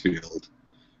force field.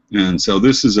 And so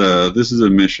this is a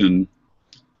mission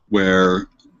where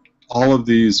all of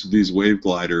these wave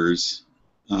gliders,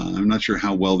 I'm not sure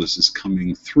how well this is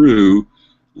coming through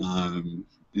on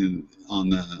the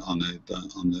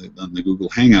Google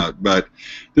Hangout, but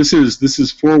this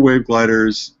is 4 wave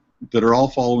gliders that are all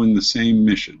following the same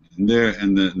mission, and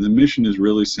the mission is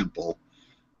really simple.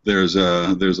 There's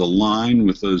a line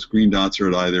with those green dots are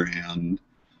at either end.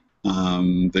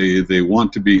 They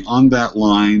want to be on that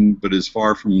line, but as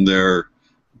far from their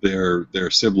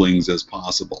siblings as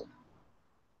possible.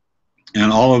 And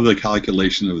all of the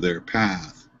calculation of their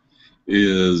path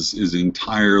is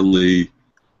entirely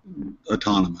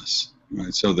autonomous,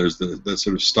 right? So there's that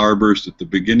sort of starburst at the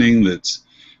beginning that's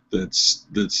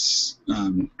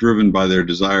driven by their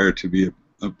desire to be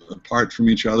apart from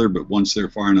each other, but once they're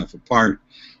far enough apart,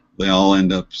 they all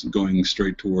end up going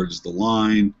straight towards the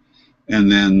line.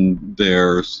 And then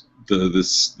there's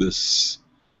this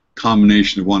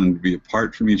combination of wanting to be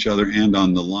apart from each other and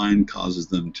on the line causes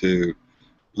them to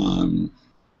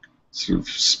sort of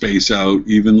space out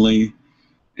evenly,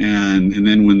 and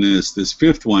then when this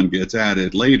 5th one gets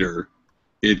added later,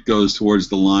 it goes towards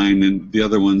the line, and the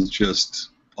other ones just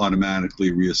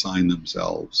automatically reassign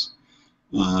themselves.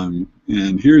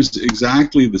 And here's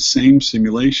exactly the same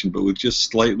simulation, but with just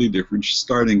slightly different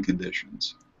starting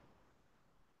conditions.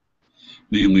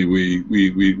 Namely,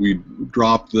 we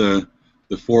drop the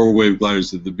 4 wave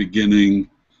gliders at the beginning,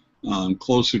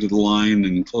 closer to the line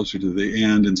and closer to the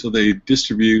end, and so they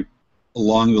distribute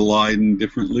along the line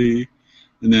differently.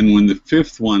 And then when the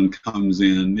 5th one comes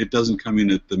in, it doesn't come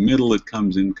in at the middle, it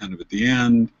comes in kind of at the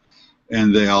end,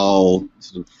 and they all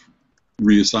sort of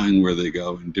reassign where they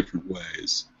go in different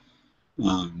ways.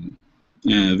 And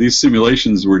these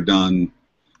simulations were done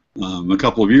a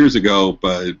couple of years ago,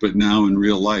 but now in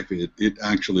real life it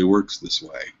actually works this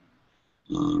way.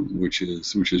 Which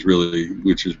has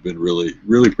been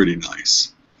really pretty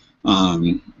nice.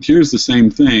 Here's the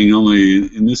same thing, only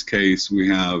in this case we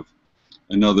have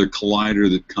another collider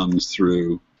that comes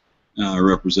through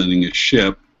representing a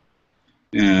ship,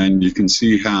 and you can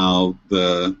see how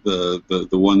the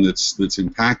one that's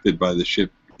impacted by the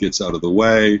ship gets out of the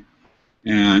way.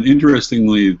 And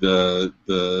interestingly, the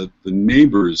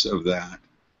neighbors of that,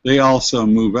 they also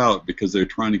move out because they're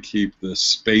trying to keep the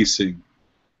spacing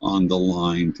on the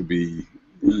line to be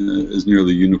as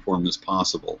nearly uniform as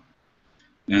possible.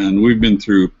 And we've been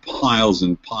through piles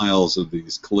and piles of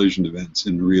these collision events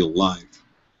in real life.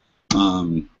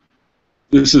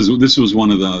 This was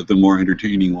one of the more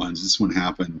entertaining ones. This one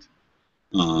happened,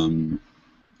 I don't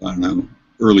know,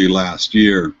 early last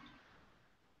year.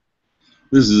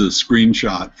 This is a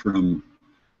screenshot from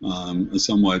a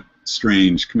somewhat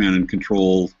strange command and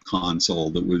control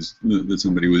console that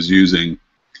somebody was using.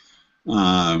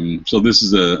 So this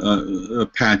is a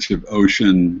patch of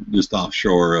ocean just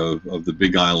offshore of the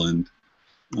Big Island.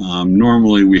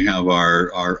 Normally we have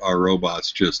our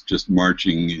robots just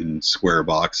marching in square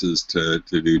boxes to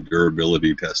do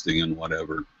durability testing and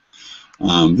whatever.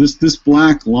 This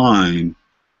black line,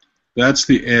 that's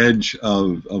the edge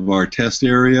of our test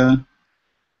area.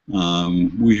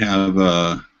 We have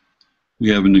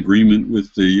an agreement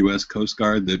with the U.S. Coast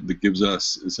Guard that gives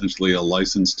us essentially a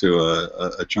license to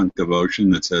a chunk of ocean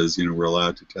that says, we're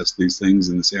allowed to test these things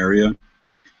in this area.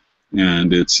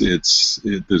 And it's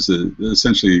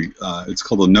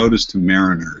called a notice to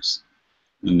mariners,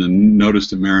 And the notice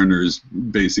to mariners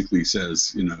basically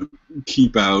says,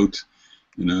 keep out,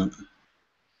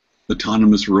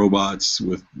 autonomous robots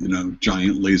with,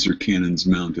 giant laser cannons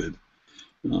mounted.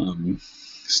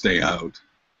 Stay out.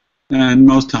 And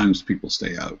most times people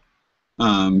stay out.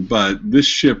 But this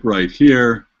ship right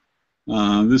here,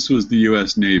 this was the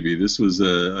U.S. Navy. This was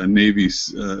a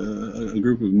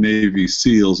group of Navy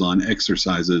SEALs on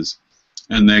exercises,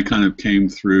 and they kind of came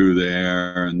through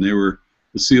there, and the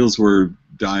SEALs were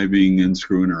diving and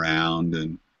screwing around,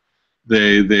 and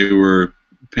they were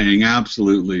paying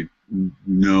absolutely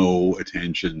no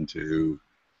attention to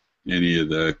any of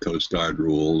the Coast Guard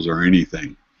rules or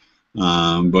anything.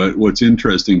 But what's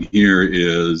interesting here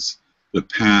is the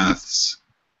paths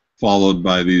followed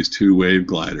by these two wave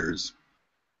gliders.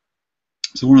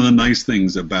 So one of the nice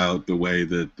things about the way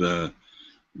that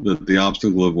the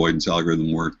obstacle avoidance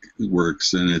algorithm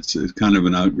works, and it's kind of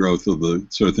an outgrowth of the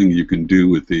sort of thing you can do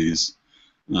with these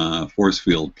force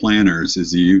field planners,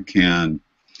 is you can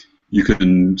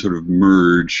sort of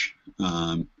merge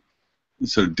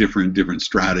sort of different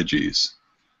strategies.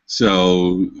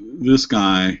 So this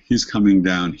guy, he's coming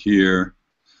down here.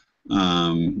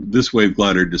 This wave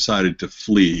glider decided to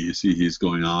flee. You see, he's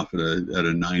going off at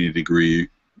a 90-degree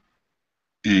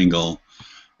angle.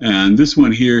 And this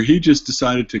one here, he just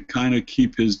decided to kind of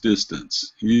keep his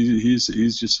distance. He's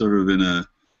just sort of in a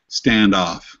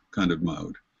standoff kind of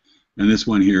mode. And this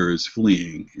one here is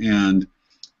fleeing. And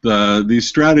these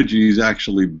strategies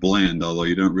actually blend, although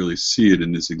you don't really see it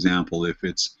in this example. If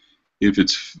it's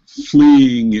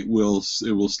fleeing, it will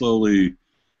slowly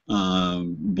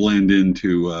blend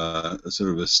into a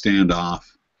sort of a standoff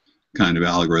kind of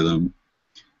algorithm,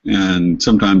 and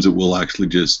sometimes it will actually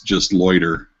just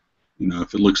loiter.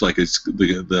 If it looks like it's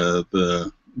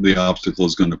the obstacle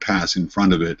is going to pass in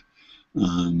front of it,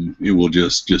 it will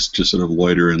just sort of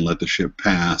loiter and let the ship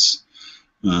pass.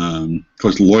 Of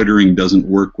course, loitering doesn't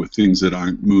work with things that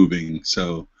aren't moving,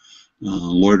 so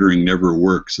loitering never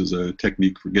works as a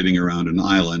technique for getting around an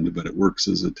island, but it works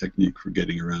as a technique for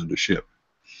getting around a ship.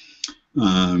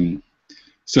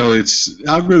 So it's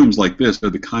algorithms like this are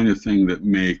the kind of thing that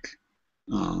make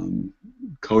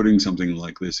coding something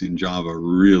like this in Java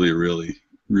really, really,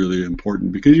 really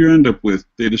important, because you end up with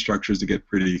data structures that get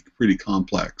pretty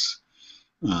complex.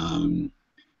 And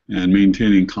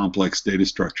maintaining complex data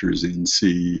structures in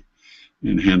C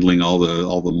and handling all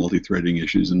the multi-threading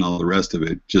issues and all the rest of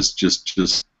it just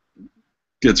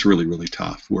gets really, really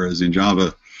tough. Whereas in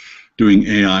Java, doing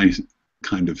AI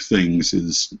kind of things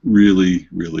is really,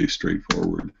 really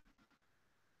straightforward.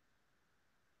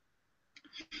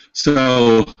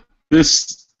 So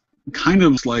this kind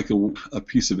of is like a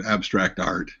piece of abstract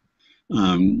art.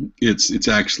 It's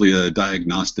actually a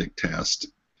diagnostic test.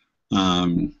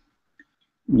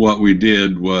 What we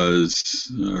did was,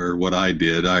 or what I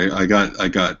did, I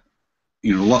got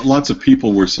lots of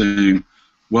people were saying,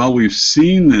 well, we've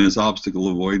seen this obstacle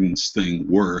avoidance thing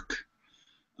work,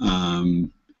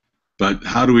 but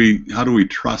how do we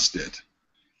trust it?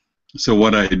 So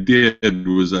what I did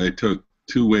was I took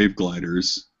two wave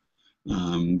gliders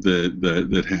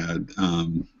that had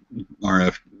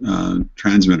RF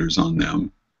transmitters on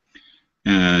them,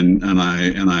 and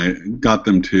I got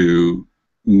them to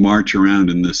march around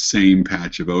in the same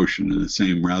patch of ocean, in the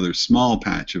same rather small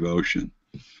patch of ocean.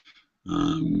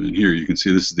 And here you can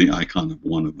see this is the icon of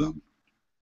one of them.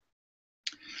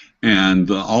 And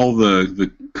all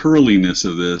the curliness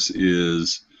of this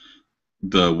is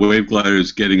the wave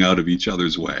gliders getting out of each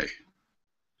other's way.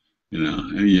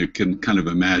 And you can kind of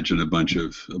imagine a bunch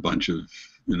of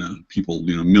people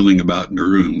milling about in a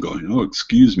room, going, "Oh,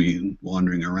 excuse me," and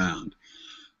wandering around.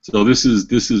 So this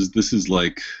is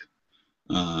like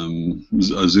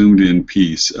a zoomed-in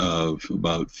piece of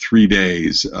about 3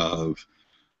 days of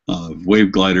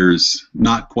wave gliders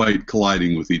not quite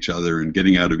colliding with each other and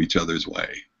getting out of each other's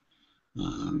way.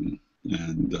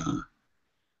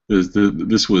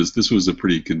 This was a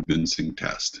pretty convincing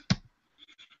test.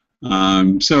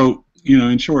 So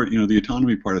in short, the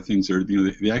autonomy part of things are,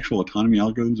 the actual autonomy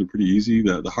algorithms are pretty easy.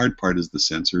 The hard part is the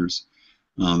sensors.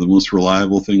 The most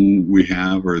reliable thing we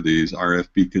have are these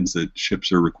RF beacons that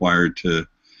ships are required to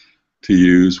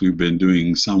use. We've been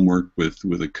doing some work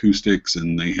with acoustics,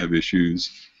 and they have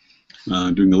issues.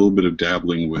 Doing a little bit of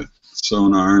dabbling with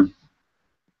sonar.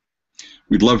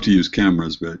 We'd love to use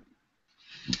cameras, but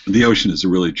the ocean is a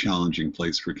really challenging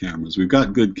place for cameras. We've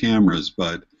got good cameras,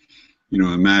 but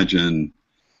imagine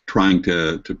trying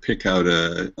to pick out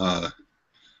a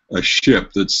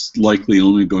ship that's likely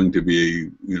only going to be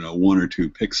 1 or 2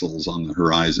 pixels on the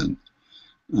horizon.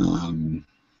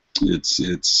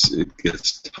 It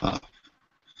gets tough.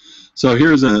 So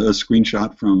here's a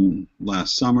screenshot from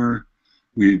last summer.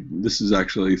 This is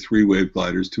actually 3 wave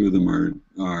gliders. 2 of them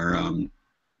are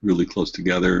really close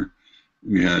together.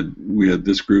 We had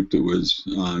this group that was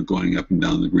going up and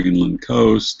down the Greenland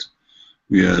coast.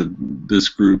 We had this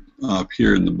group up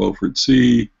here in the Beaufort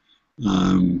Sea,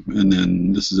 and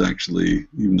then this is actually,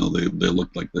 even though they look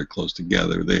like they're close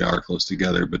together, they are close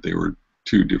together, but they were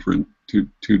two different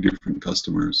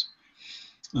customers.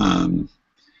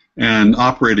 And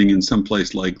operating in some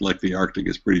place like the Arctic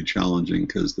is pretty challenging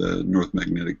because the North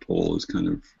Magnetic Pole is kind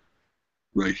of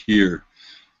right here,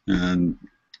 and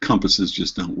compasses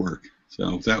just don't work.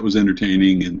 So that was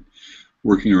entertaining, and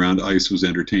working around ice was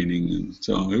entertaining, and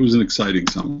so it was an exciting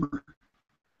summer.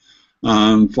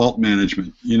 Fault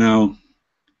management.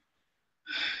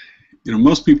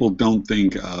 Most people don't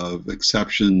think of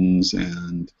exceptions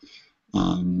and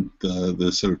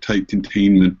the sort of tight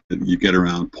containment that you get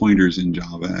around pointers in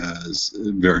Java as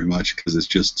very much, because it's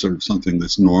just sort of something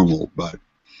that's normal. But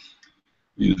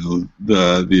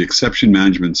the exception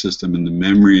management system and the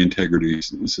memory integrity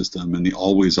system and the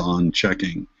always-on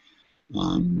checking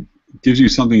gives you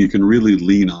something you can really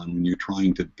lean on when you're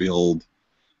trying to build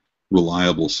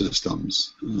reliable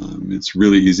systems. It's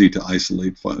really easy to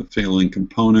isolate failing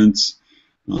components.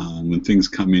 When things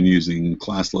come in using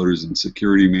class loaders and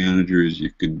security managers,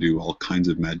 you can do all kinds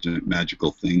of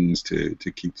magical things to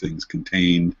keep things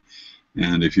contained.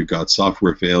 And if you've got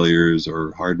software failures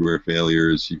or hardware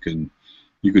failures, you can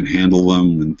handle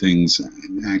them when things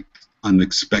act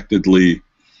unexpectedly.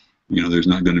 There's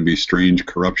not going to be strange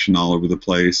corruption all over the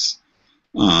place.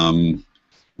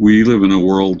 We live in a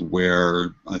world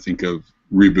where I think of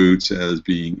reboots as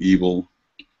being evil.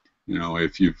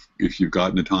 If you've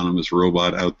got an autonomous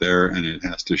robot out there and it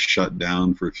has to shut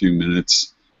down for a few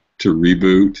minutes to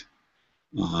reboot,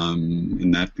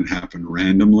 and that can happen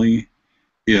randomly,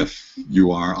 if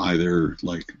you are either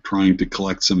like trying to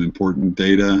collect some important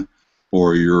data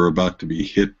or you're about to be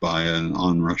hit by an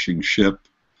onrushing ship,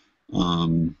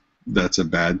 that's a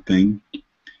bad thing.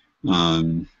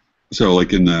 So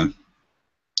like in the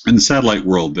satellite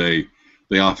world, they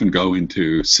often go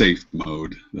into safe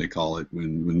mode, they call it,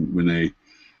 when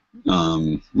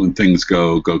things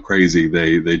go crazy,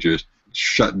 they just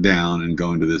shut down and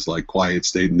go into this like quiet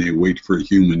state, and they wait for a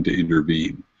human to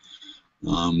intervene.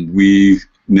 We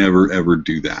never ever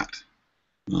do that.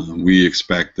 We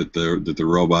expect that the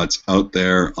robot's out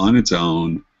there on its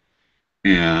own,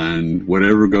 and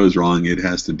whatever goes wrong, it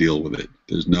has to deal with it.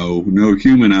 There's no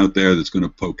human out there that's going to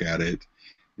poke at it.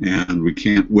 And we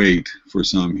can't wait for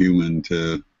some human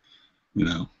to,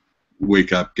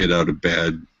 wake up, get out of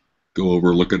bed, go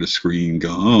over, look at a screen, go,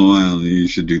 oh, well, you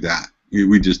should do that.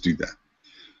 We just do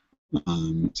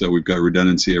that. So we've got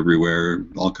redundancy everywhere,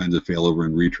 all kinds of failover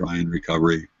and retry and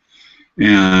recovery,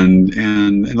 and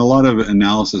a lot of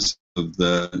analysis of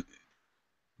the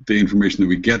information that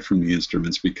we get from the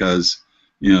instruments, because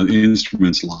the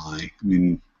instruments lie. I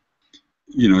mean,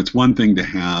 it's one thing to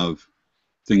have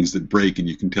things that break and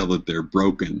you can tell that they're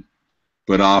broken,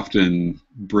 but often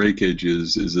breakage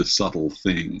is a subtle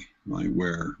thing, right,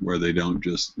 where they don't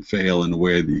just fail in a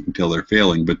way that you can tell they're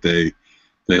failing, but they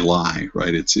lie,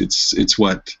 right? It's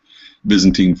what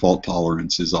Byzantine fault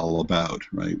tolerance is all about,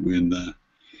 right? When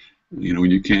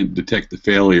when you can't detect the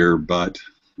failure, but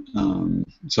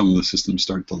some of the systems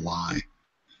start to lie.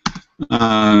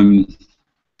 Our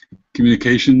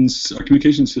communication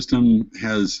system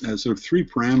has sort of 3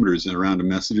 parameters around a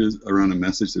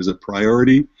message. There's a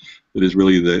priority that is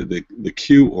really the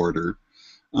queue order,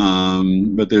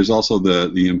 but there's also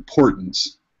the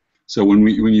importance. So when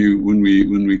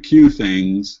we queue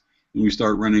things and we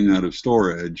start running out of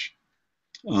storage,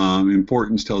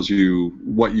 importance tells you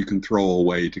what you can throw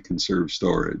away to conserve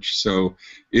storage. So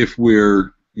if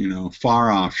we're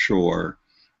far offshore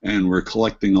and we're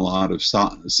collecting a lot of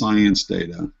science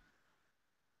data,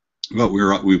 but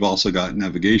we've also got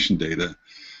navigation data.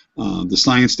 The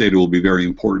science data will be very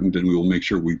important, and we will make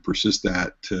sure we persist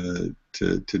that to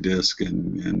disk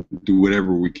and do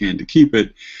whatever we can to keep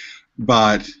it.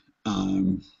 But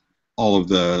all of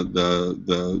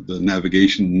the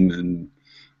navigation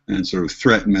and sort of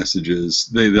threat messages,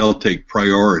 they'll take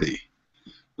priority.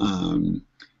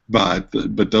 But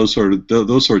those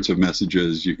sorts of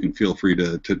messages you can feel free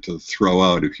to throw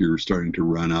out if you're starting to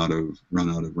run out of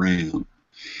RAM.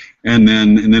 And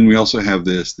then we also have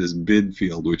this bid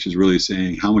field, which is really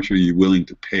saying how much are you willing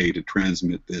to pay to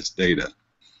transmit this data.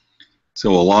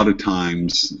 So a lot of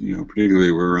times,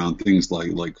 particularly around things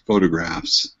like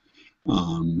photographs,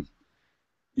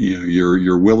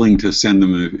 you're willing to send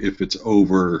them if it's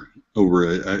over over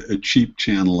a cheap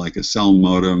channel like a cell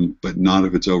modem, but not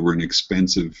if it's over an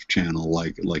expensive channel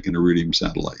like an Iridium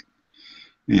satellite.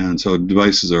 And so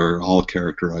devices are all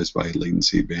characterized by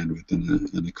latency, bandwidth,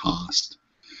 and a cost.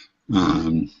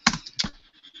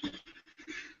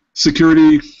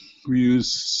 Security, we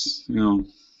use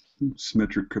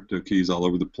symmetric crypto keys all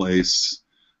over the place.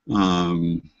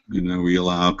 We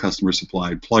allow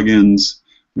customer-supplied plugins,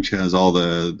 which has all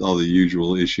the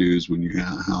usual issues when you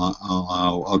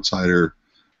allow outsider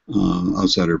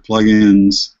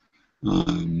plugins.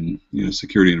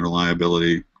 Security and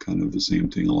reliability, kind of the same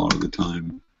thing a lot of the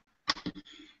time.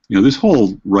 This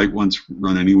whole write once,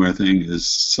 run anywhere thing is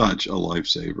such a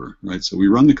lifesaver, right? So we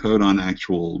run the code on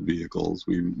actual vehicles.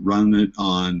 We run it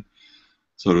on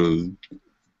sort of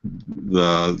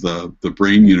the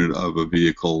brain unit of a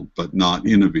vehicle, but not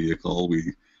in a vehicle.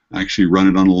 We actually run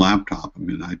it on a laptop. I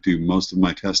mean, I do most of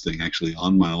my testing actually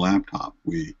on my laptop.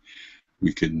 You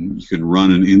can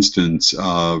run an instance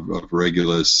of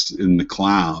Regulus in the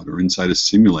cloud or inside a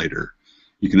simulator.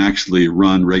 You can actually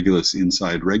run Regulus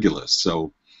inside Regulus.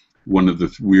 So one of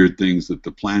the weird things that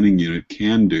the planning unit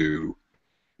can do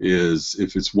is,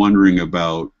 if it's wondering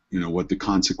about what the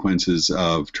consequences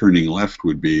of turning left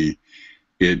would be,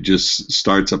 it just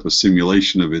starts up a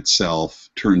simulation of itself,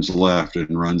 turns left,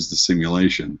 and runs the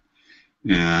simulation.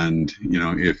 And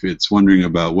if it's wondering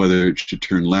about whether it should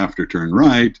turn left or turn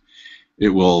right,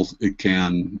 it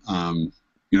can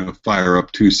fire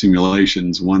up two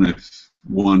simulations, one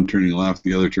turning left,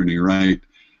 the other turning right,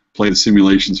 play the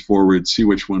simulations forward, see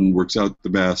which one works out the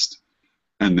best,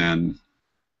 and then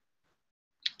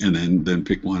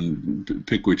pick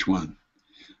which one.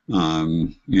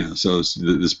 So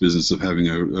this business of having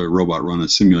a robot run a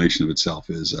simulation of itself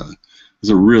is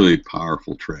a really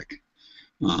powerful trick.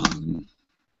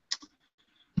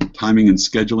 Timing and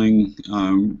scheduling.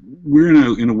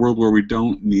 We're in a world where we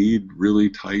don't need really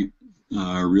tight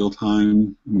real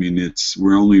time. I mean,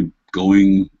 we're only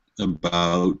going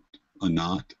about a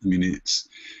knot. I mean, it's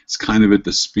kind of at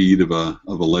the speed of a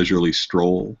leisurely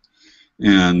stroll.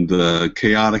 And the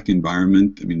chaotic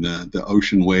environment, I mean, the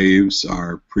ocean waves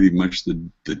are pretty much the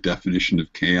definition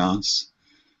of chaos.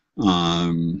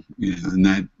 And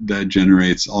that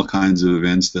generates all kinds of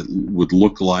events that would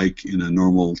look like in a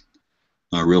normal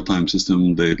real-time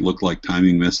system. They'd look like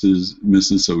timing misses,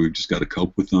 so we've just got to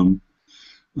cope with them.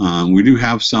 We do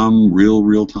have some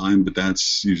real-time, but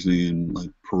that's usually in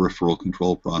like peripheral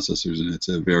control processors, and it's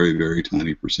a very, very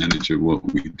tiny percentage of what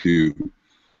we do.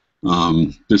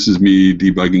 This is me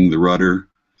debugging the rudder.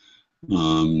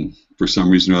 For some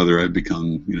reason or other, I've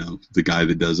become, the guy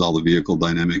that does all the vehicle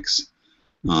dynamics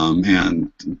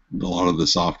and a lot of the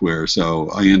software. So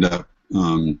I end up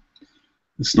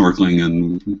snorkeling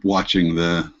and watching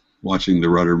the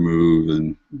rudder move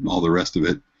and all the rest of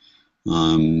it.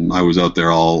 I was out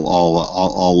there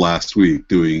all last week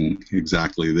doing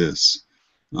exactly this.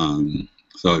 So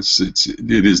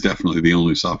it is definitely the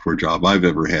only software job I've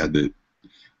ever had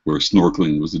where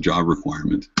snorkeling was a job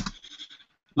requirement.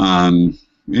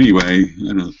 Anyway, I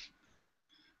don't know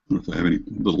if I have any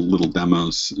little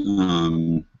demos.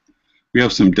 We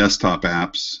have some desktop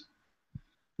apps.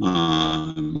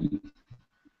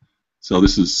 So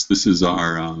this is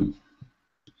our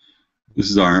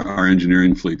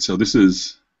engineering fleet. So let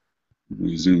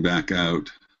me zoom back out.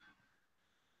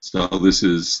 So this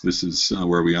is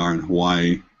where we are in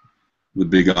Hawaii, the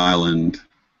Big Island.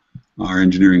 Our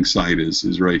engineering site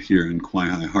is right here in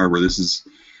Kawaihae Harbor.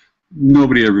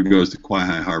 Nobody ever goes to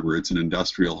Kawaihae Harbor. It's an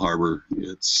industrial harbor.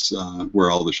 It's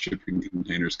where all the shipping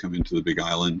containers come into the Big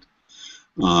Island.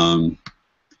 All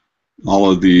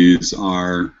of these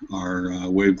are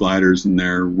wave gliders, and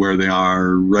they're where they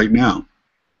are right now.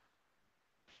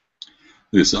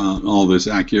 All this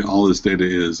data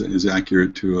is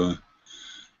accurate to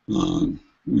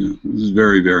this is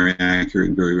very, very accurate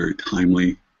and very, very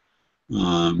timely.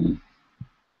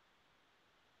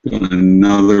 Got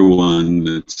another one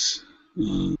that's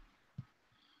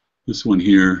this one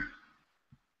here.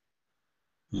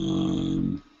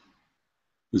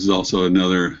 This is also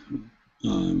another.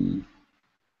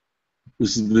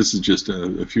 This is just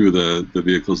a few of the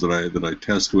vehicles that I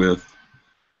test with,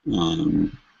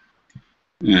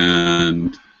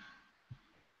 and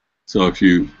so if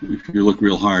you look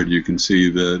real hard, you can see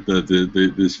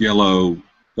this yellow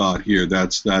dot here.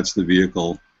 That's the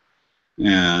vehicle,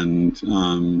 and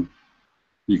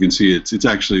you can see it's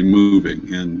actually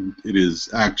moving, and it is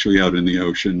actually out in the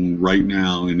ocean right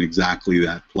now in exactly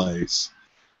that place.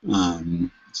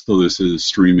 So this is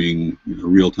streaming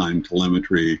real-time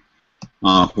telemetry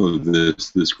off of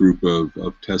this group of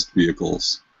test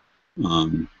vehicles,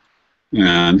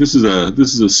 and this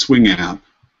is a swing app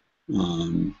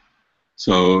Um,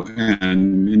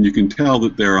 and you can tell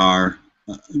that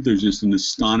there's just an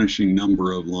astonishing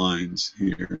number of lines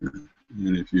here.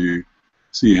 And if you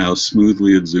see how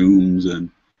smoothly it zooms, and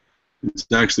it's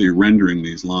actually rendering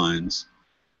these lines.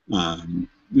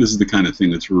 This is the kind of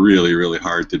thing that's really, really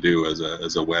hard to do as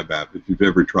a web app. If you've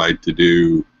ever tried to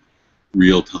do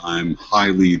real-time,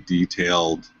 highly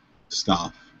detailed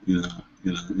stuff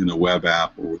in a web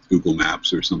app or with Google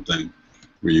Maps or something,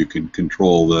 where you can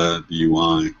control the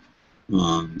UI.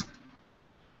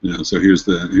 So here's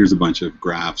a bunch of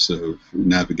graphs of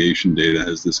navigation data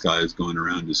as this guy is going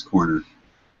around his corner.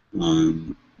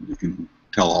 You can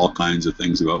tell all kinds of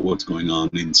things about what's going on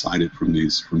inside it from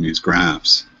these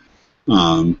graphs.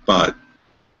 But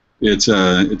it's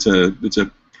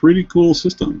a pretty cool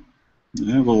system.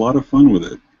 I have a lot of fun with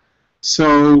it.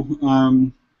 So,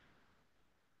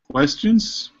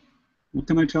 questions? What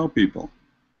can I tell people?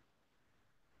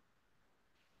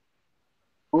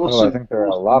 Awesome. Oh, I think there are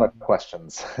a lot of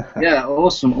questions. Yeah,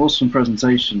 awesome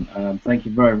presentation. Thank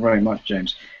you very, very much,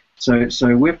 James. So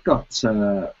we've got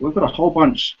a whole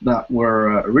bunch that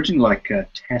were originally like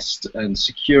test and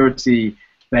security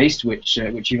based, which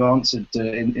you've answered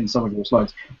in some of your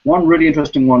slides. One really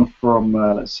interesting one from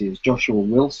let's see, is Joshua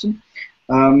Wilson.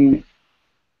 Let me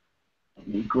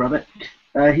grab it.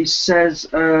 He says,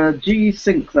 do you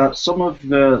think that some of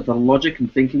the logic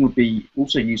and thinking would be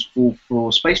also useful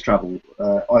for space travel,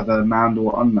 either manned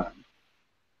or unmanned?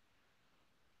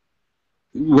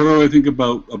 What do I think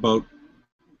about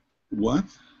what?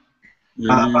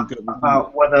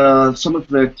 About whether some of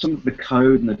the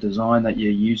code and the design that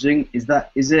you're using is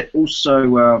it also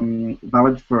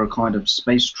valid for a kind of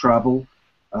space travel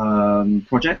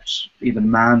project, either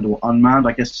manned or unmanned?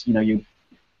 I guess you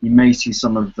may see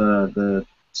some of the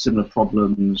similar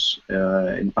problems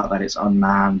in the fact that it's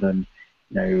unmanned, and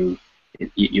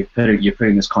you're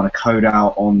putting this kind of code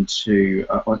out into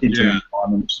an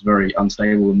environment which is very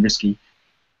unstable and risky.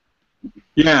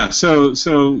 Yeah. So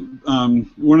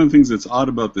one of the things that's odd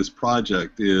about this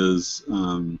project is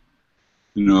a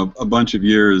bunch of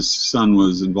years Sun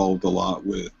was involved a lot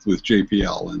with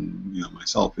JPL and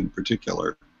myself in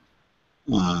particular.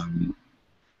 And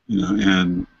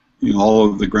all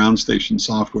of the ground station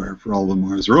software for all the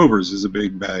Mars rovers is a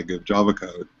big bag of Java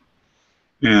code.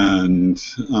 And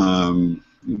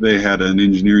they had an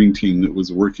engineering team that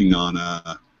was working on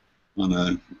a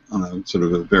sort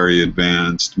of a very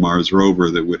advanced Mars rover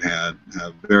that would have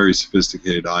very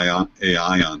sophisticated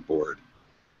AI on board.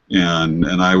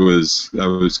 And I was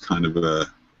kind of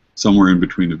somewhere in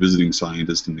between a visiting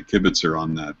scientist and the kibitzer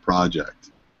on that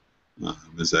project,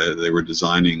 as they were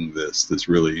designing this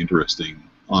really interesting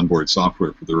onboard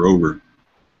software for the rover.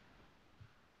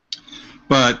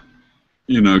 But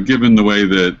given the way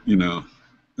that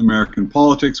American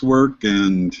politics work,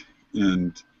 and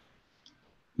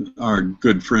our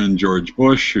good friend George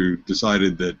Bush, who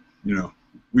decided that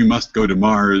we must go to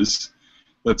Mars,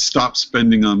 let's stop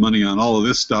spending money on all of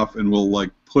this stuff, and we'll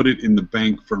put it in the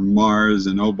bank for Mars,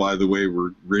 and oh, by the way,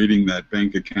 we're raiding that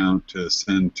bank account to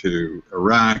send to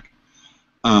Iraq.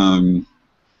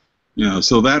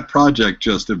 So that project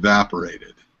just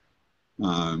evaporated.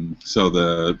 So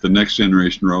the next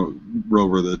generation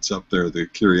rover that's up there, the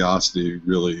Curiosity,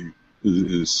 really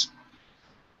is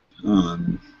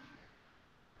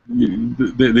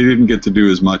they didn't get to do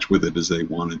as much with it as they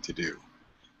wanted to do.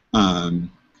 And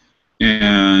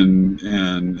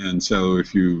so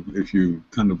if you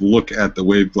kind of look at the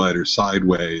Wave Glider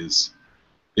sideways,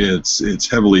 it's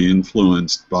heavily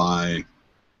influenced by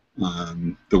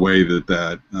the way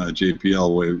that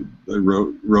JPL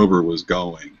rover was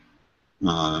going.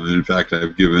 In fact,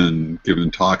 I've given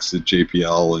talks at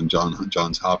JPL and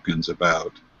Johns Hopkins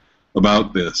about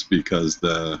this, because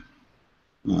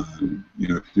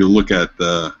if you look at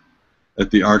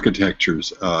the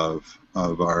architectures of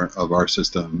our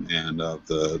system and of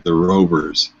the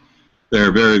rovers,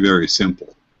 they're very, very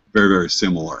simple, very, very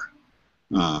similar.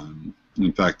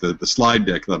 In fact, the slide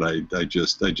deck that I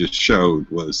just showed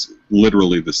was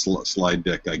literally the slide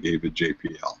deck I gave at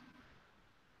JPL.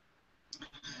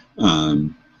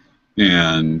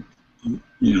 And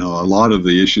a lot of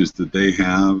the issues that they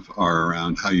have are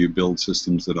around how you build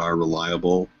systems that are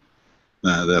reliable.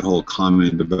 That whole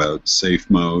comment about safe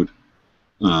mode.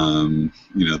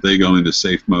 They go into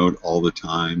safe mode all the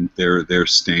time. Their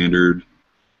standard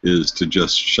is to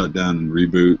just shut down and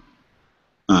reboot.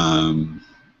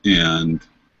 And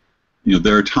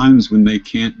there are times when they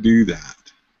can't do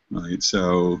that, right?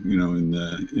 So when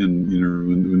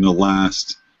the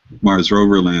last Mars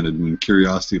rover landed, when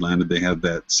Curiosity landed, they had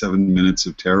that 7 minutes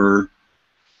of terror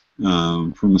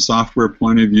From a software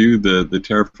point of view, the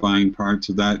terrifying parts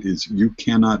of that is you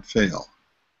cannot fail.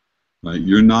 Right?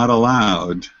 You're not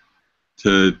allowed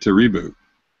to reboot.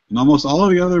 And almost all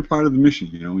of the other part of the mission,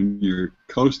 when you're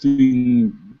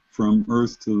coasting from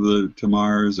Earth to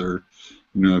Mars, or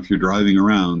if you're driving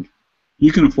around,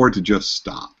 you can afford to just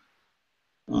stop.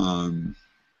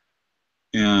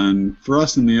 And for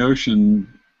us in the ocean,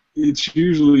 it's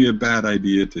usually a bad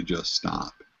idea to just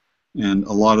stop. And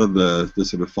a lot of the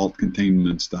sort of fault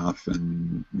containment stuff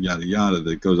and yada yada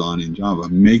that goes on in Java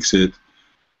makes it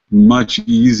much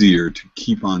easier to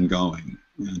keep on going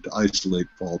and to isolate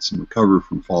faults and recover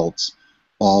from faults,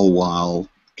 all while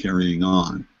carrying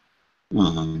on.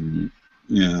 And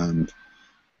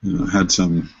had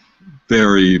some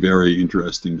very, very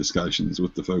interesting discussions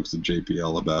with the folks at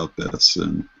JPL about this.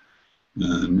 And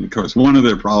of course, one of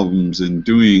their problems in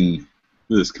doing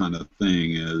this kind of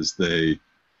thing is they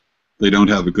don't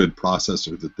have a good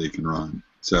processor that they can run.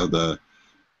 So the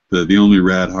only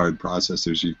rad-hard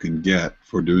processors you can get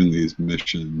for doing these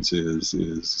missions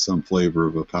is some flavor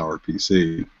of a Power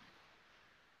PC.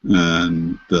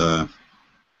 And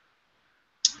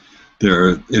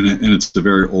it's a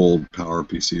very old Power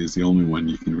PC. Is the only one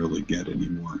you can really get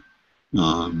anymore.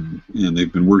 And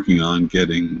they've been working on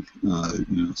getting,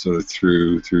 sort of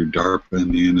through DARPA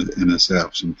and the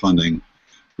NSF some funding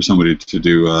for somebody to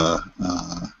do a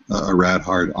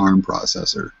rad-hard ARM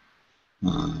processor.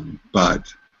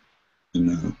 But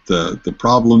the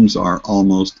problems are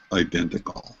almost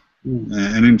identical.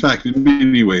 And in fact, in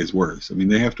many ways worse. I mean,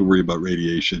 they have to worry about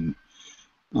radiation.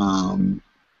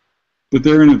 But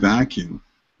they're in a vacuum.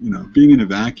 Being in a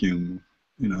vacuum,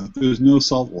 there's no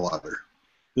salt water.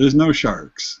 There's no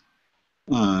sharks.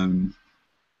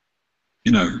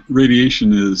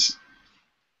 Radiation is,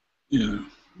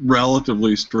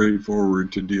 relatively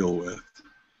straightforward to deal with.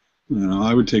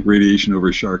 I would take radiation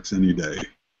over sharks any day.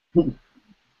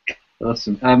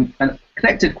 Awesome. And a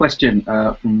connected question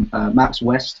from Max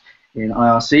West in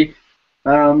IRC.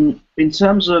 In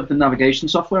terms of the navigation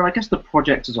software, I guess the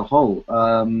project as a whole,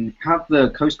 have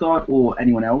the Coast Guard or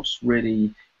anyone else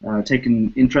really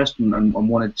taken interest and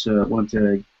wanted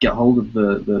to get hold of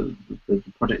the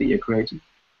project that you're creating?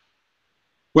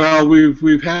 Well,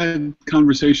 we've had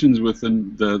conversations with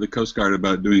the Coast Guard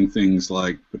about doing things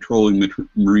like patrolling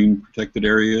marine protected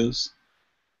areas.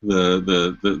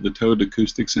 The towed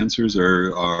acoustic sensors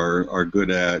are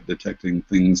good at detecting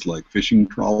things like fishing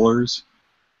trawlers.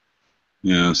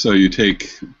 So you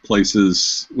take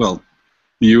places. Well,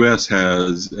 the U.S.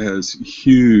 has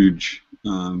huge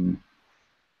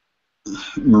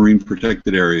marine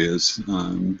protected areas,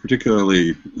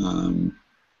 particularly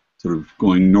sort of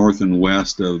going north and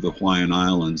west of the Hawaiian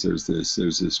Islands. There's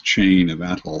this chain of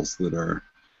atolls that are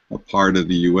a part of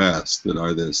the U.S. that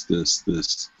are this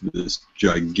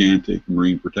gigantic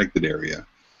marine protected area.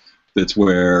 That's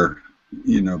where,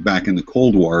 back in the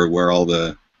Cold War, where all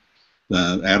the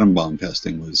atom bomb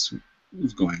testing was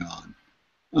going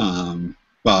on.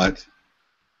 But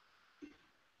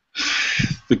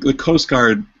the Coast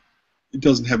Guard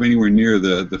doesn't have anywhere near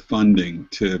the funding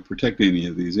to protect any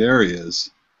of these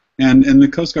areas. And the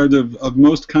Coast Guards of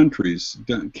most countries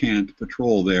can't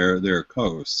patrol their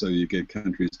coasts. So you get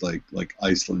countries like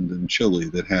Iceland and Chile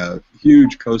that have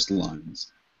huge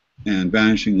coastlines and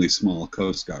vanishingly small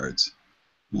Coast Guards.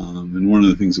 And one of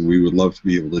the things that we would love to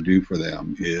be able to do for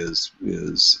them is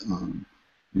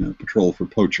patrol for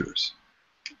poachers.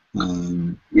 This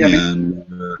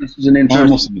is almost an interesting. in a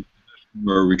position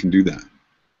where we can do that.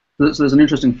 So there's an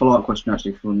interesting follow-up question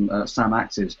actually from Sam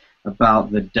Axes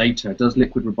about the data. Does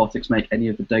Liquid Robotics make any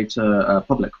of the data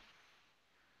public?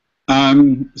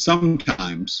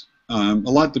 Sometimes. A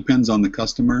lot depends on the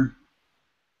customer.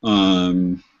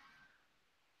 Oddly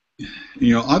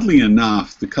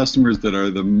enough, the customers that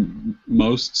are the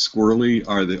most squirrely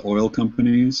are the oil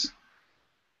companies.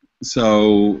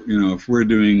 So, if we're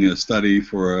doing a study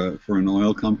for an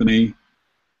oil company,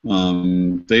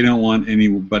 they don't want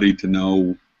anybody to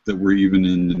know that we're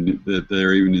even that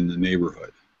they're even in the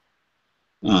neighborhood.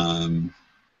 And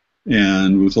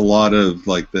with a lot of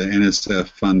like the NSF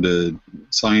funded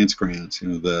science grants,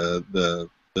 the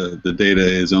data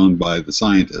is owned by the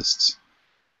scientists,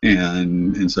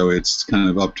 and so it's kind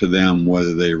of up to them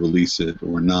whether they release it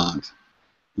or not.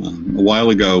 A while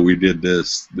ago, we did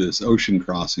this ocean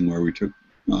crossing where we took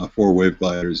 4 wave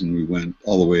gliders and we went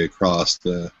all the way across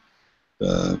the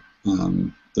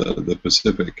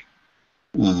Pacific.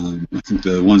 I think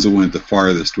the ones that went the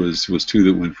farthest was 2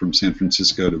 that went from San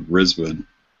Francisco to Brisbane,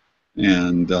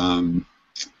 and all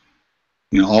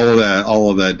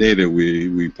of that data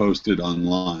we posted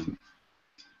online,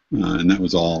 and that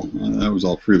was all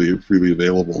freely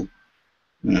available.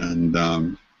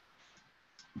 And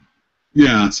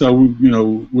yeah, so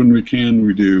when we can,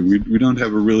 we do. We don't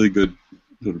have a really good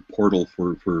sort of portal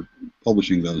for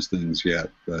publishing those things yet,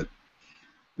 but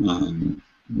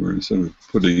we're sort of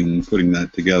putting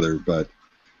that together. But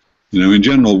in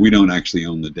general, we don't actually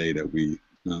own the data. We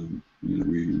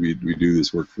we do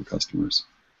this work for customers.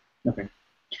 Okay.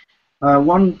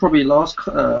 One probably last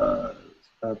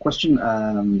question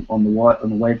on the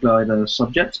waveguide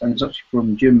subject, and it's actually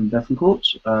from Jim Bethencourt,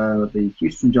 the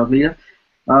Houston Jug leader.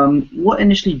 What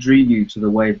initially drew you to the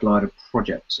waveglider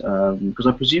project? Because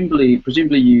I presumably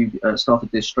you started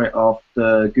this straight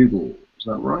after Google. Is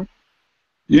that right?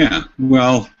 Yeah.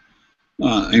 Well,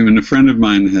 a friend of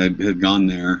mine had gone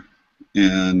there,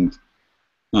 and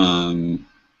I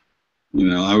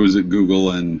was at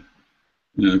Google, and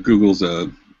Google's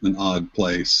an odd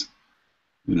place,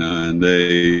 and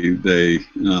they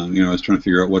I was trying to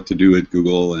figure out what to do at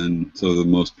Google, and so the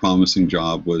most promising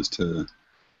job was to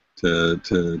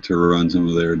run some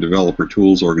of their developer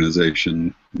tools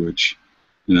organization, which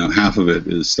half of it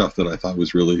is stuff that I thought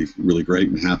was really, really great,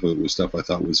 and half of it was stuff I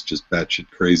thought was just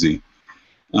batshit crazy.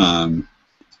 And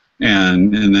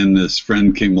then this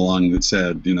friend came along that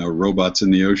said, robots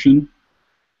in the ocean,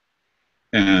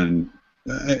 and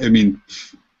as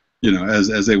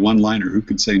a one-liner, who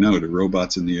could say no to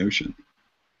robots in the ocean?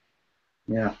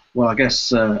 Yeah. Well, I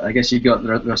guess you got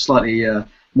there are slightly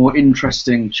more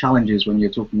interesting challenges when you're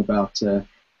talking about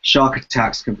shark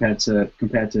attacks compared to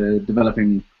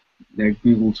developing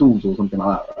Google tools or something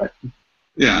like that, right?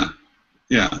 Yeah.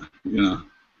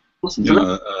 Listen,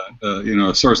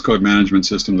 a source code management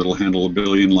system that'll handle 1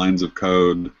 billion lines of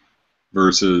code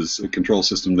versus a control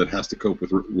system that has to cope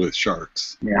with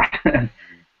sharks. Yeah.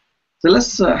 So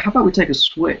let's. How about we take a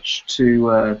switch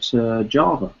to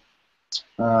Java?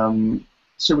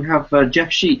 So we have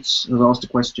Jeff Sheets has asked a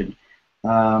question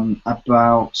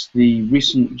about the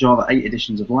recent Java 8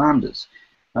 editions of Lambdas.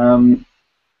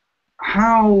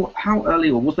 How early,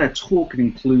 or was there talk of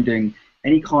including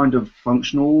any kind of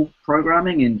functional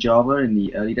programming in Java in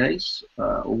the early days,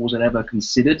 or was it ever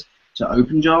considered to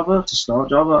open Java, to start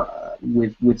Java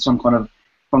with some kind of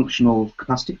functional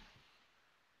capacity?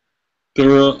 There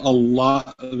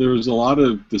was a lot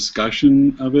of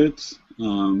discussion of it.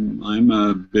 I'm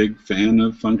a big fan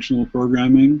of functional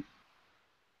programming.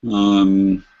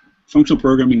 Functional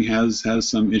programming has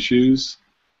some issues.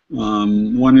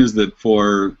 One is that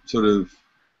for sort of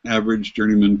average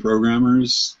journeyman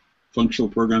programmers, functional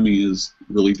programming is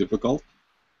really difficult.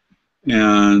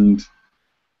 And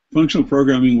functional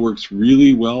programming works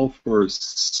really well for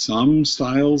some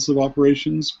styles of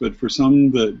operations, but for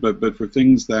for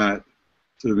things that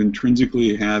sort of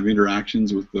intrinsically have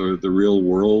interactions with the real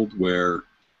world, where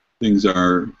things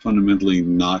are fundamentally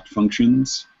not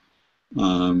functions,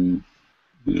 where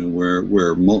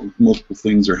multiple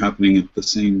things are happening at the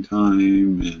same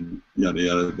time, and yada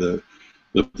yada.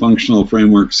 The functional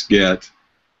frameworks get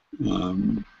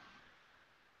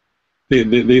they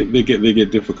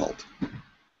get difficult.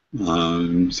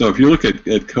 So if you look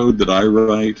at code that I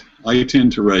write, I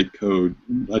tend to write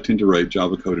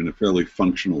Java code in a fairly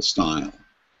functional style.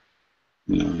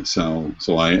 So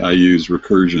I use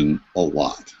recursion a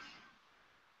lot.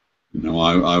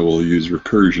 I will use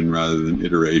recursion rather than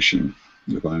iteration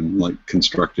if I'm like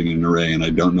constructing an array and I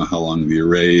don't know how long the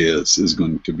array is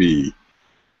going to be.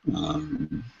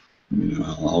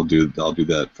 I'll do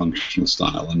that functional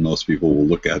style, and most people will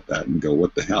look at that and go,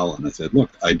 "What the hell?" And I said,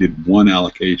 "Look, I did one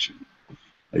allocation.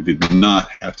 I did not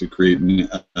have to create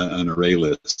an array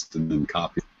list and then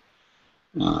copy.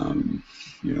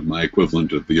 My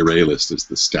equivalent of the array list is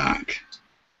the stack.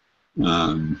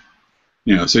 So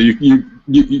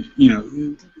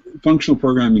functional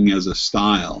programming as a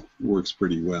style works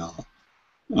pretty well.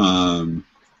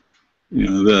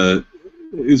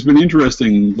 It's been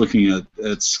interesting looking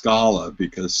at Scala,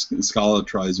 because Scala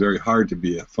tries very hard to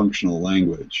be a functional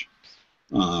language,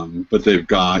 but they've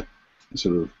got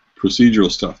sort of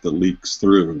procedural stuff that leaks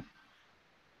through,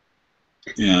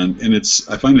 and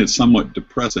I find it somewhat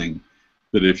depressing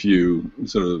that if you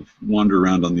sort of wander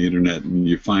around on the internet and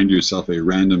you find yourself a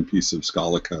random piece of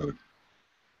Scala code,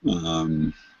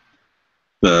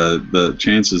 the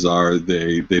chances are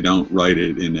they don't write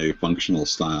it in a functional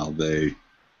style. They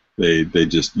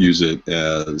just use it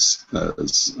as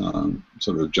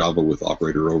sort of Java with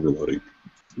operator overloading.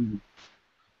 Mm-hmm.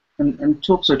 And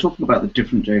talking about the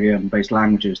different JVM-based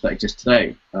languages that exist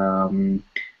today,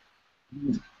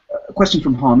 a question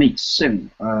from Harmeet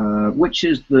Singh: which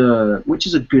is a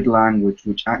good language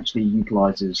which actually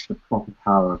utilizes the proper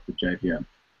power of the JVM?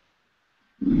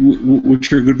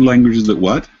 Which are good languages that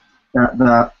what?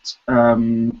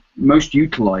 most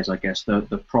utilize, I guess,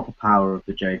 the proper power of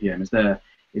the JVM? Is there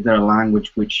a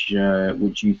language which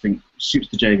you think suits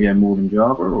the JVM more than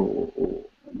Java, or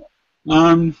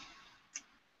I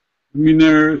mean,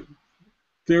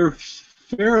 they're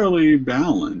fairly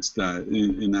balanced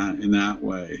in that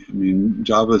way. I mean,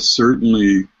 Java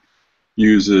certainly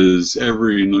uses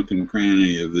every nook and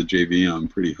cranny of the JVM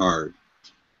pretty hard.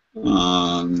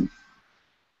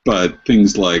 But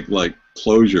things like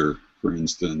closure, for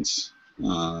instance,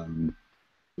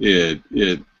 it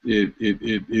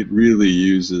really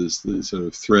uses the sort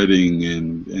of threading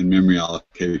and memory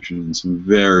allocation in some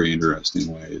very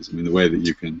interesting ways. I mean, the way that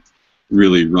you can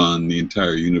really run the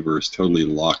entire universe totally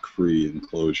lock-free in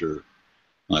closure,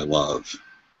 I love.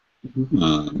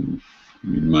 I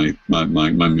mean,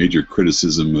 my major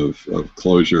criticism of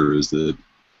closure is that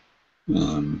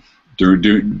during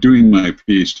doing my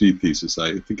PhD thesis,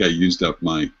 I think I used up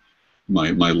my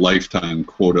lifetime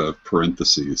quota of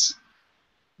parentheses,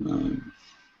 and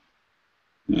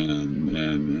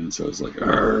so I was like,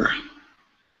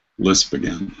 Lisp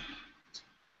again.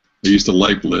 I used to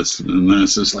like Lisp, and then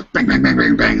it's just like bang, bang, bang,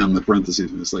 bang, bang on the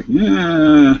parentheses, and it's like,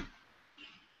 yeah,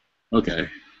 okay.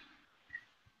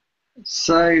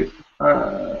 So,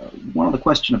 one other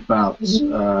question about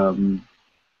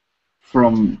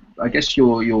from, I guess,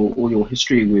 all your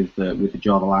history with the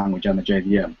Java language and the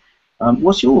JVM.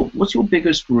 What's your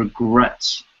biggest regret?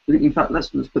 In fact, let's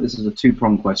put this as a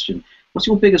two-pronged question. What's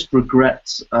your biggest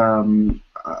regret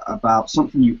about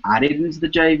something you added into the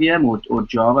JVM or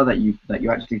Java that you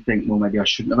actually think, well, maybe I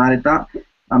shouldn't have added that,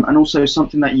 and also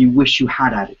something that you wish you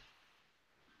had added?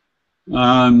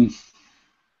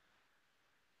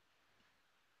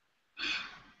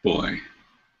 Boy,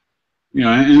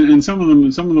 yeah, and some of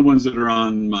the ones that are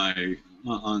on my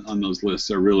on those lists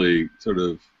are really sort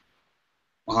of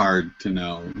hard to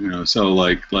know. So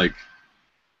like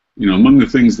among the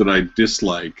things that I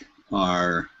dislike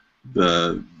are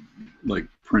the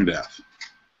printf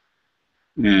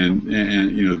and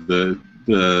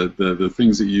the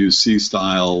things that use C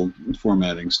style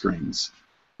formatting strings.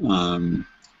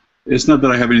 It's not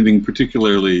that I have anything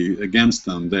particularly against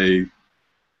them.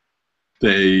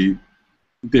 They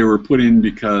were put in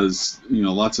because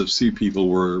lots of C people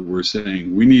were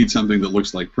saying we need something that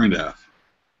looks like printf,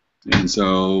 and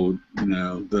so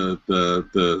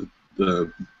the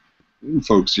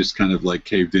folks just kind of like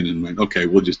caved in and went, okay,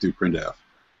 we'll just do printf,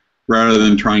 rather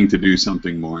than trying to do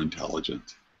something more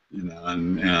intelligent,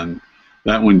 and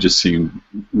that one just seemed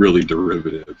really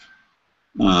derivative.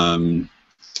 On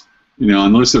the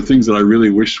list of things that I really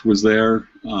wish was there,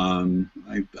 I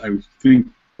think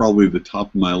probably the top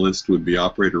of my list would be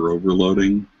operator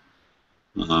overloading.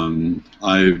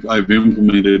 I've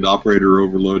implemented operator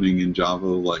overloading in Java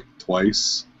like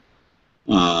twice,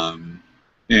 and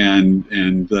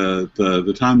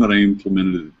the time that I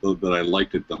implemented it, that I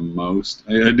liked it the most,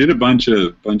 I did a bunch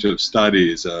of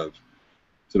studies of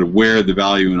sort of where the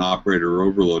value in operator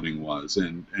overloading was,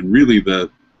 and really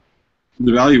the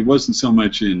value wasn't so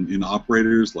much in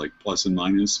operators like plus and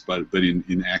minus, but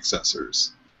in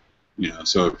accessors.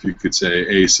 So if you could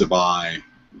say a sub I,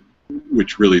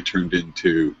 which really turned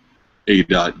into a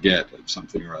dot get of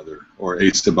something or other, or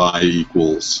a sub I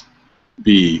equals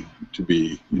b to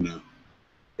be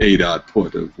a dot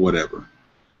put of whatever.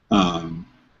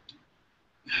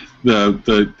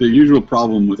 The usual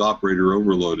problem with operator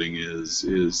overloading is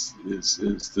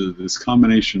this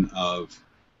combination of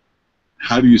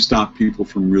how do you stop people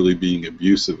from really being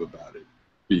abusive about it,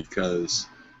 because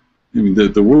I mean,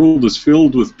 the world is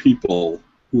filled with people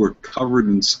who are covered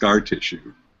in scar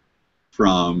tissue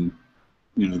from,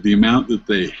 the amount that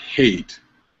they hate,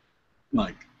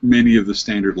 like many of the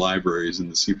standard libraries in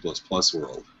the C++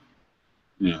 world.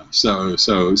 So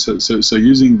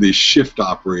using the shift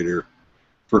operator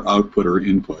for output or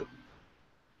input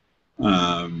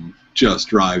just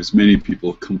drives many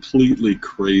people completely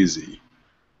crazy.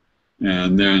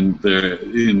 And then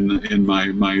in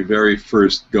my very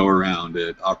first go around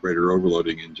at operator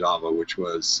overloading in Java, which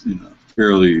was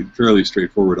fairly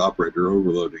straightforward operator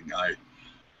overloading,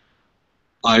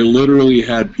 I literally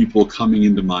had people coming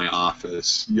into my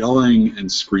office yelling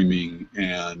and screaming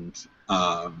and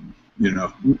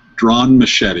drawn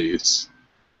machetes.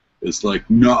 It's like,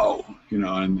 no,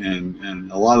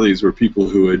 and a lot of these were people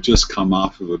who had just come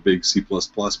off of a big C++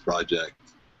 project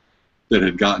that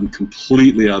had gotten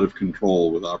completely out of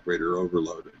control with operator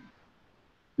overloading.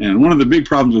 And one of the big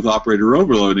problems with operator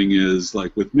overloading is,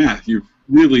 like with math, you've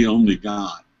really only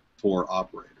got 4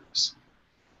 operators,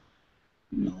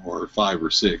 or 5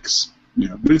 or 6,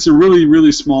 but it's a really,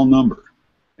 really small number.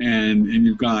 And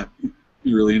you've got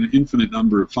really an infinite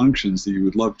number of functions that you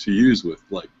would love to use with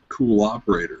like cool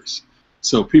operators.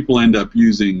 So people end up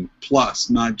using plus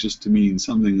not just to mean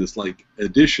something that's like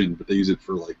addition, but they use it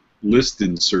for like list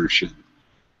insertion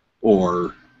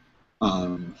or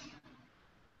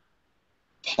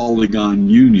polygon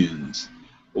unions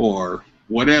or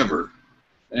whatever.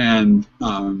 And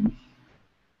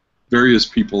various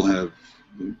people have,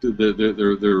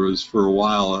 there was for a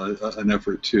while an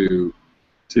effort to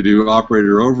do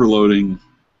operator overloading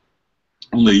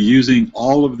only using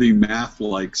all of the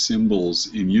math-like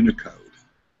symbols in Unicode.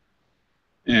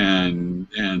 And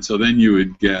so then you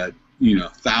would get, you know,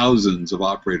 thousands of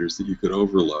operators that you could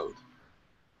overload.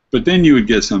 But then you would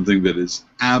get something that is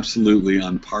absolutely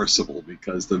unparsable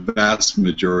because the vast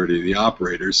majority of the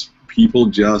operators, people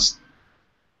just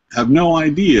have no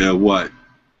idea what,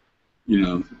 you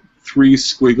know, 3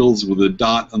 squiggles with a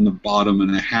dot on the bottom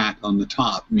and a hat on the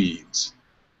top means.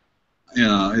 You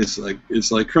know,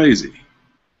 it's like crazy.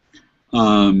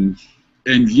 And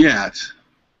yet,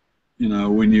 you know,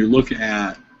 when you look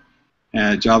at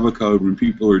Java code, when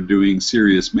people are doing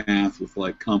serious math with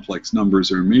like complex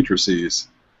numbers or matrices,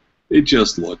 it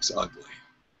just looks ugly.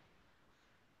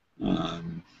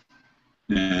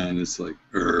 And it's like,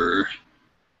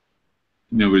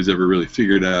 nobody's ever really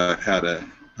figured out how to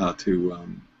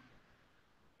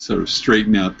sort of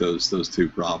straighten out those 2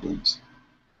 problems.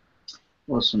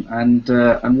 Awesome. And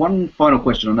one final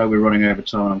question. I know we're running over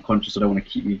time, and I'm conscious I don't want to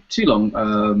keep you too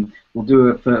long. We'll do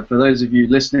it for those of you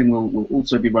listening. We'll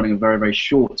also be running a very, very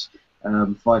short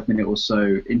 5-minute or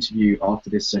so interview after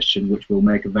this session, which we'll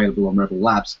make available on Rebel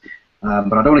Labs.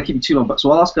 But I don't want to keep you too long.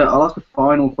 So I'll ask a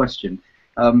final question.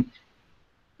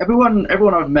 Everyone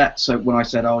I've met, so when I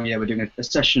said, oh yeah, we're doing a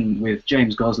session with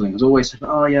James Gosling, has always said,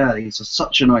 oh yeah, he's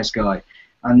such a nice guy.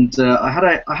 And I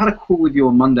had a call with you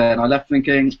on Monday, and I left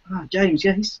thinking, James,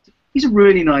 yeah, he's a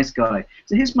really nice guy.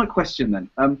 So here's my question then: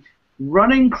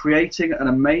 creating an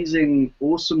amazing,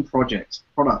 awesome product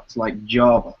like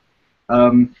Java,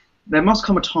 there must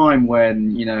come a time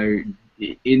when, you know,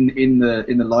 in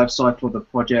the life cycle of the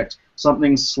project,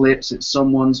 something slips, it's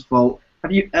someone's fault.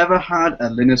 Have you ever had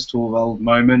a Linus Torvald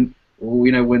moment, or,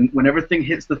 you know, when everything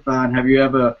hits the fan? Have you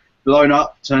ever blown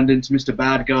up, turned into Mr.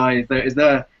 Bad Guy? Is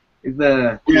there?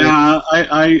 Yeah,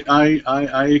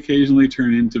 I occasionally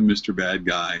turn into Mr. Bad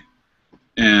Guy,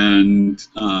 and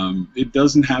it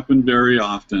doesn't happen very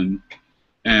often.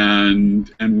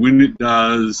 And when it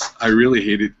does, I really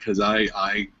hate it because I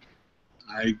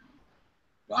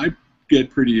get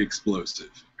pretty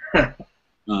explosive.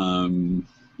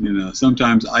 You know,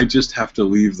 sometimes I just have to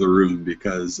leave the room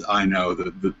because I know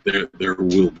that there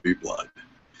will be blood.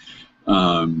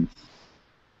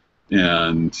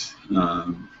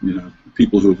 You know,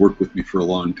 people who have worked with me for a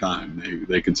long time,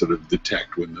 they can sort of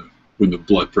detect when the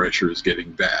blood pressure is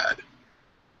getting bad,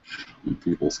 and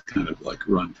people kind of like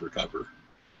run for cover.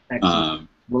 Excellent.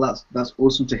 Well, that's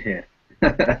awesome to hear.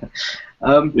 Yeah.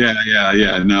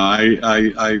 No,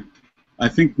 I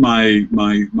think my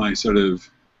sort of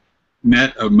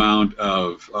net amount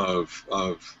of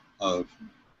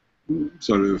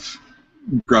sort of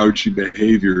grouchy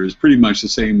behavior is pretty much the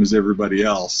same as everybody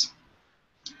else.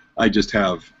 I just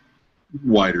have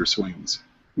wider swings.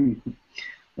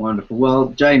 Wonderful. Well,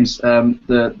 James,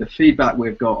 the feedback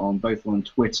we've got on both on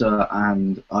Twitter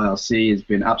and IRC has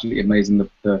been absolutely amazing.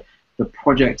 The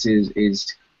project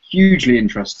is hugely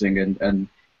interesting and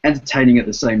entertaining at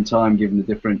the same time, given the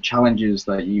different challenges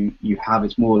that you have.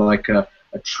 It's more like a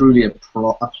truly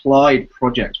applied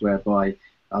project, whereby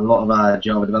a lot of our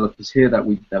Java developers here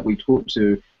that we talk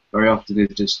to very often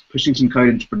is just pushing some code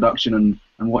into production and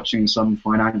watching some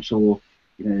financial,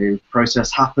 you know,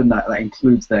 process happen that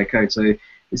includes their code. So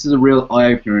this is a real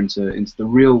eye-opener into the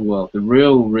real world, the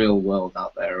real world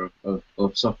out there of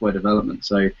software development.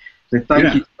 So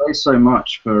thank you so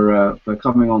much for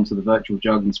coming on to the Virtual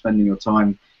Jug and spending your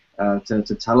time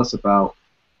to tell us about,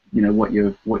 you know, what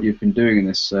you've been doing in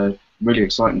this really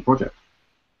exciting project.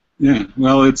 Yeah,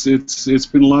 well, it's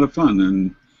been a lot of fun,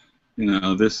 and you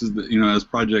know, this is as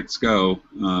projects go,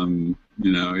 you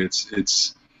know,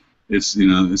 it's you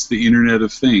know, it's the Internet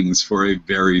of Things for a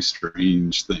very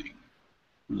strange thing,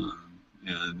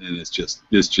 and it's just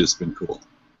been cool.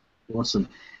 Awesome.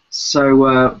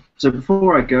 So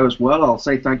before I go as well, I'll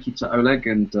say thank you to Oleg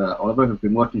and Oliver, who've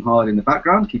been working hard in the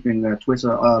background, keeping Twitter,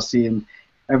 IRC, and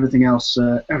everything else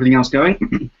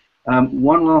going.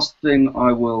 One last thing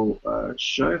I will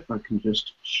show, if I can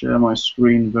just share my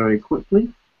screen very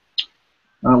quickly.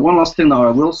 One last thing that I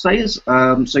will say is,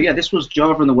 so yeah, this was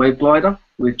Java and the Wave Glider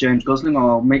with James Gosling.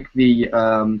 I'll make the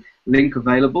link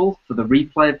available for the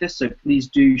replay of this, so please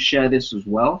do share this as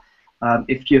well.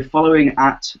 If you're following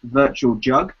at Virtual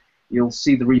Jug, you'll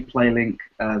see the replay link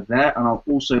there, and I'll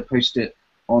also post it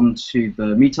onto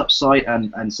the meetup site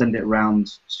and send it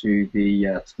around to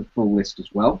the full list as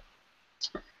well.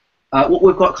 What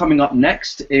we've got coming up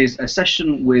next is a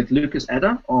session with Lucas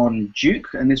Eder on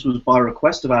Duke, and this was by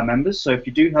request of our members. So if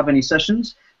you do have any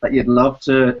sessions that you'd love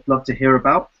to hear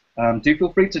about, do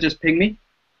feel free to just ping me,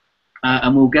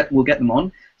 and we'll get them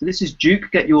on. So this is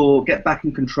Duke. Get back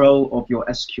in control of your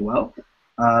SQL.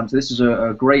 So this is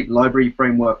a great library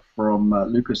framework from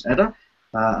Lucas Eder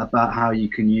about how you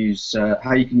can use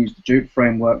the Duke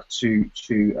framework to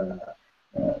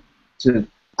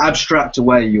abstract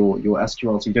away your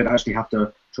SQL, so you don't actually have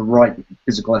to write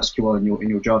physical SQL in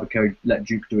your Java code. Let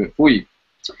Duke do it for you.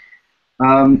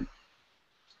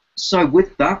 So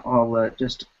with that, I'll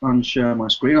just unshare my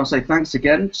screen. I'll say thanks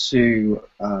again to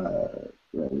there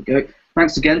we go.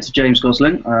 Thanks again to James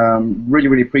Gosling.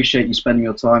 Really appreciate you spending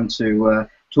your time to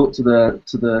talk to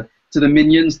the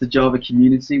minions, the Java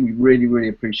community. We really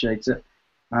appreciate it.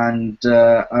 And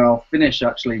I'll finish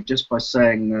actually just by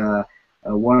saying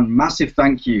one massive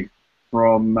thank you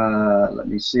from let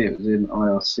me see, it was in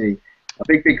IRC. A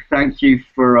big thank you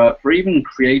for even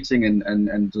creating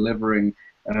and delivering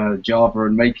Java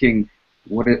and making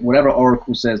whatever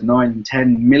Oracle says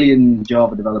 9-10 million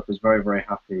Java developers very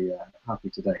happy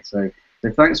today. So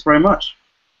thanks very much.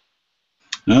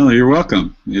 Oh, you're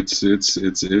welcome.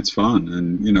 It's fun,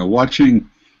 and watching,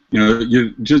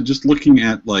 you just looking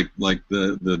at like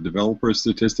the developer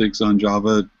statistics on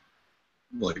Java,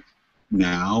 like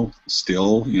now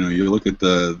still, you look at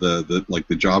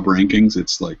the job rankings,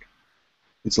 it's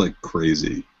like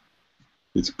crazy.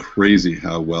 It's crazy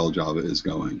how well Java is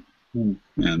going.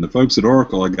 And the folks at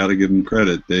Oracle, I got to give them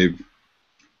credit. They've,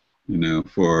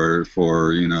 for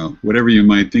whatever you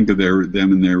might think of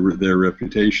them and their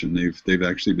reputation, they've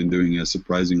actually been doing a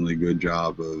surprisingly good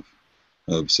job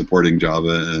of supporting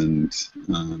Java, and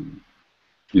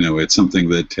it's something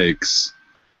that takes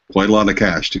quite a lot of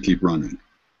cash to keep running.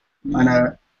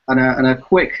 And a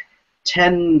quick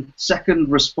 10-second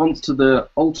response to the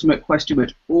ultimate question,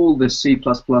 which all the C++,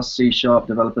 C#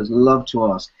 developers love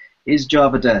to ask: is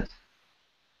Java dead?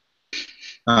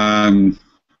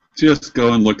 Just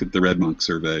go and look at the Red Monk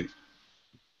survey.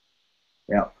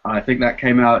 Yeah, I think that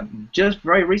came out just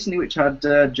very recently, which had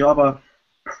Java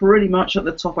pretty much at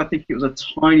the top. I think it was a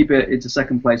tiny bit into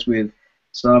second place with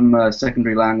some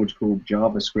secondary language called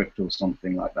JavaScript or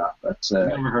something like that. But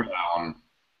never heard of that one.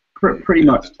 Pretty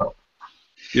much top.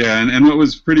 Yeah, and what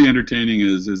was pretty entertaining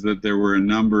is that there were a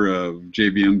number of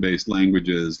JVM-based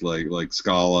languages like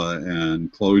Scala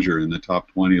and Clojure in the top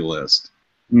 20 list.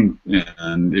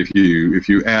 And if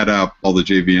you add up all the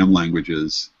JVM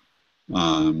languages,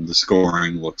 the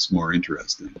scoring looks more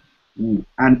interesting.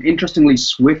 And interestingly,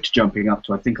 Swift jumping up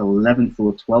to I think 11th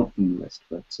or 12th in the list.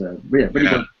 But really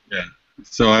good. Yeah.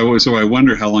 So I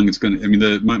wonder how long it's going to. I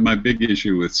mean, my big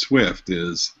issue with Swift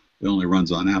is it only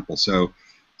runs on Apple. So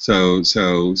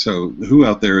who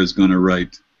out there is going to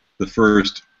write the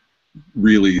first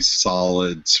really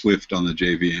solid Swift on the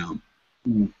JVM?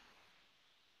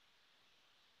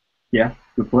 Yeah,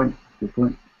 good point.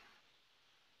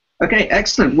 Okay,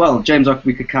 excellent. Well, James,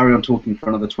 we could carry on talking for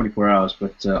another 24 hours,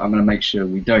 but I'm going to make sure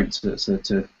we don't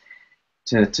to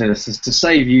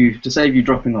save you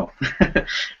dropping off.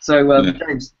 So,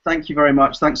 James, thank you very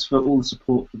much. Thanks for all the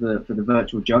support for the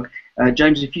virtual jug.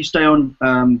 James, if you stay on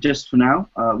just for now,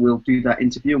 we'll do that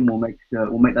interview and we'll make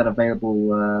that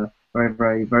available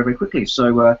very quickly.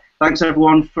 So, thanks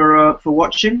everyone for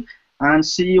watching, and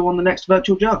see you on the next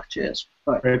virtual jug. Cheers.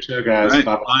 Bye. Great show, guys. Right.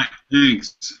 Bye. Bye.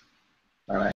 Thanks.